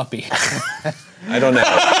and a puppy? I don't know.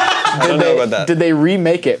 I don't know about that. Did they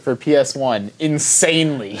remake it for PS1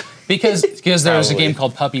 insanely? Because there was a Probably. game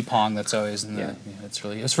called Puppy Pong that's always in the.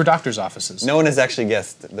 It's for doctors' offices. No one has actually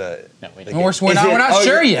guessed the. No, we the didn't. game. We're not Oh,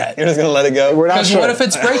 sure you're- yet. You're just gonna let it go. We're not Because sure. what if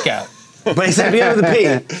it's Breakout? But he said begin with a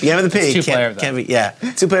P. Begin with a P. It's two-player, though. Can't be. Yeah,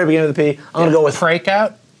 two-player begin with a P. I'm gonna go with.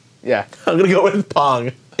 Breakout? Yeah. I'm gonna go with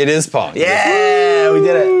Pong. It is Pong. Yeah, we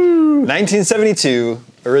did it. 1972,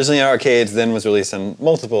 originally in arcades, then was released on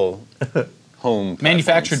multiple home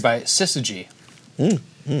Manufactured platforms. by Syzygy.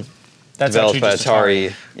 That's Developed actually by just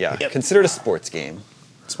Atari. Yeah, considered a sports game.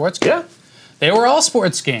 Sports game. Yeah. They were all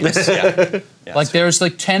sports games. Yeah. Like there's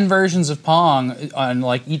like 10 versions of Pong on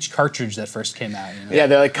like each cartridge that first came out. You know? Yeah,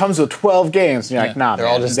 they're like comes with 12 games. And you're like, nah, They're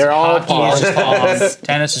man. all just they're all Hockey Pong. is just Pong.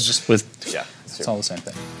 Tennis is just Yeah. it's all the same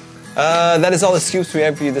thing. That is all the scoops we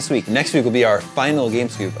have for you this week. Next week will be our final game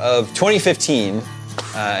scoop of 2015,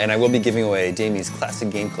 and I will be giving away Jamie's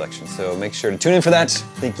classic game collection. So make sure to tune in for that.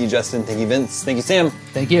 Thank you, Justin. Thank you, Vince. Thank you, Sam.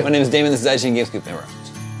 Thank you. My name is Damon. This is IGN Game Scoop, and we're out.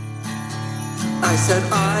 I said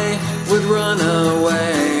I would run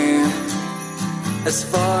away as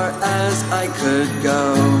far as I could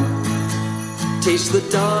go. Teach the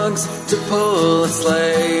dogs to pull a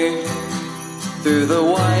sleigh through the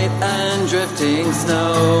white and drifting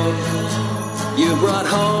snow. You brought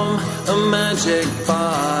home a magic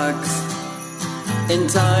box in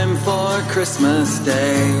time for Christmas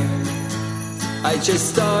Day. I chase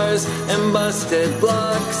stars and busted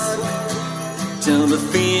blocks till the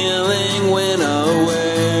feeling went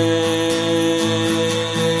away.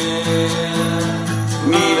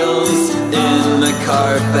 Needles in the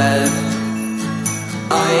carpet,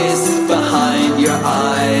 ice behind your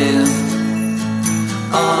eyes,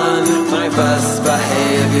 on my best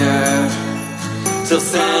behavior till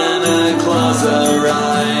Santa Claus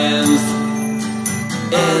arrives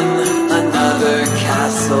in another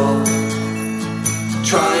castle,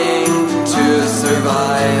 trying to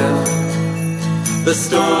survive the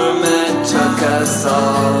storm that took us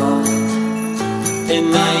all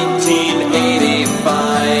in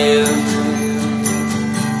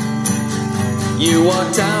 1985. You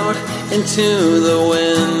walked out into the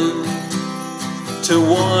wind to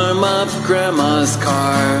warm up Grandma's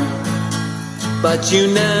car, but you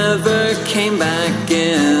never came back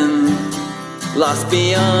in, lost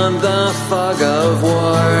beyond the fog of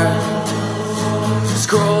war.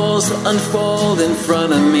 Scrolls unfold in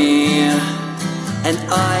front of me, and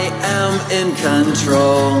I am in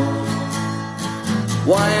control.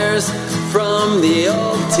 Wires from the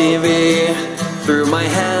old TV through my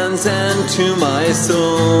hands and to my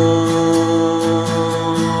soul.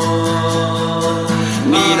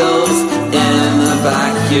 Needles in the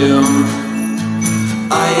vacuum,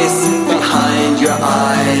 ice behind your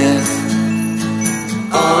eyes,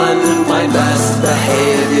 on my best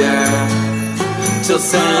behavior till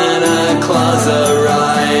Santa Claus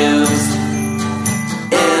arrives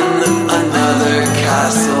in another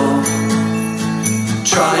castle,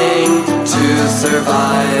 trying to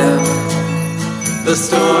survive the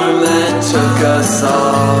storm that took us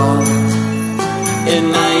all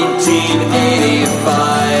in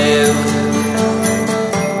 1985.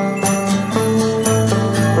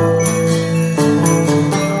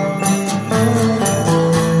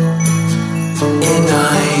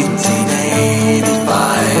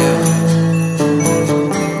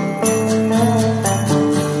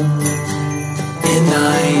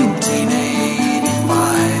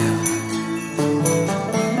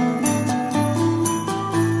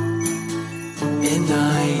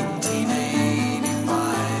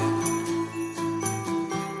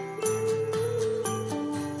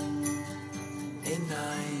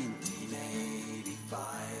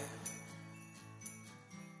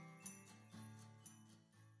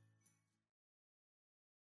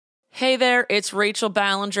 Hey there, it's Rachel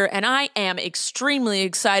Ballinger, and I am extremely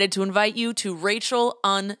excited to invite you to Rachel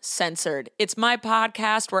Uncensored. It's my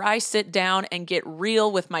podcast where I sit down and get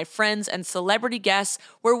real with my friends and celebrity guests,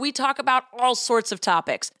 where we talk about all sorts of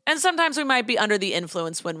topics. And sometimes we might be under the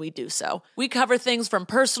influence when we do so. We cover things from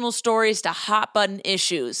personal stories to hot button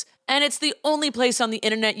issues. And it's the only place on the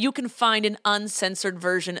internet you can find an uncensored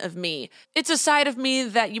version of me. It's a side of me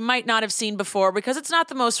that you might not have seen before because it's not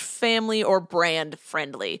the most family or brand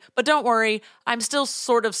friendly. But don't worry, I'm still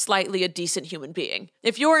sort of slightly a decent human being.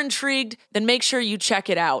 If you're intrigued, then make sure you check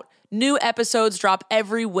it out. New episodes drop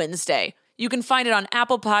every Wednesday. You can find it on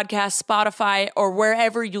Apple Podcasts, Spotify, or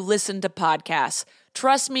wherever you listen to podcasts.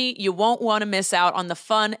 Trust me, you won't want to miss out on the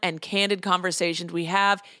fun and candid conversations we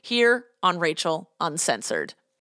have here on Rachel Uncensored.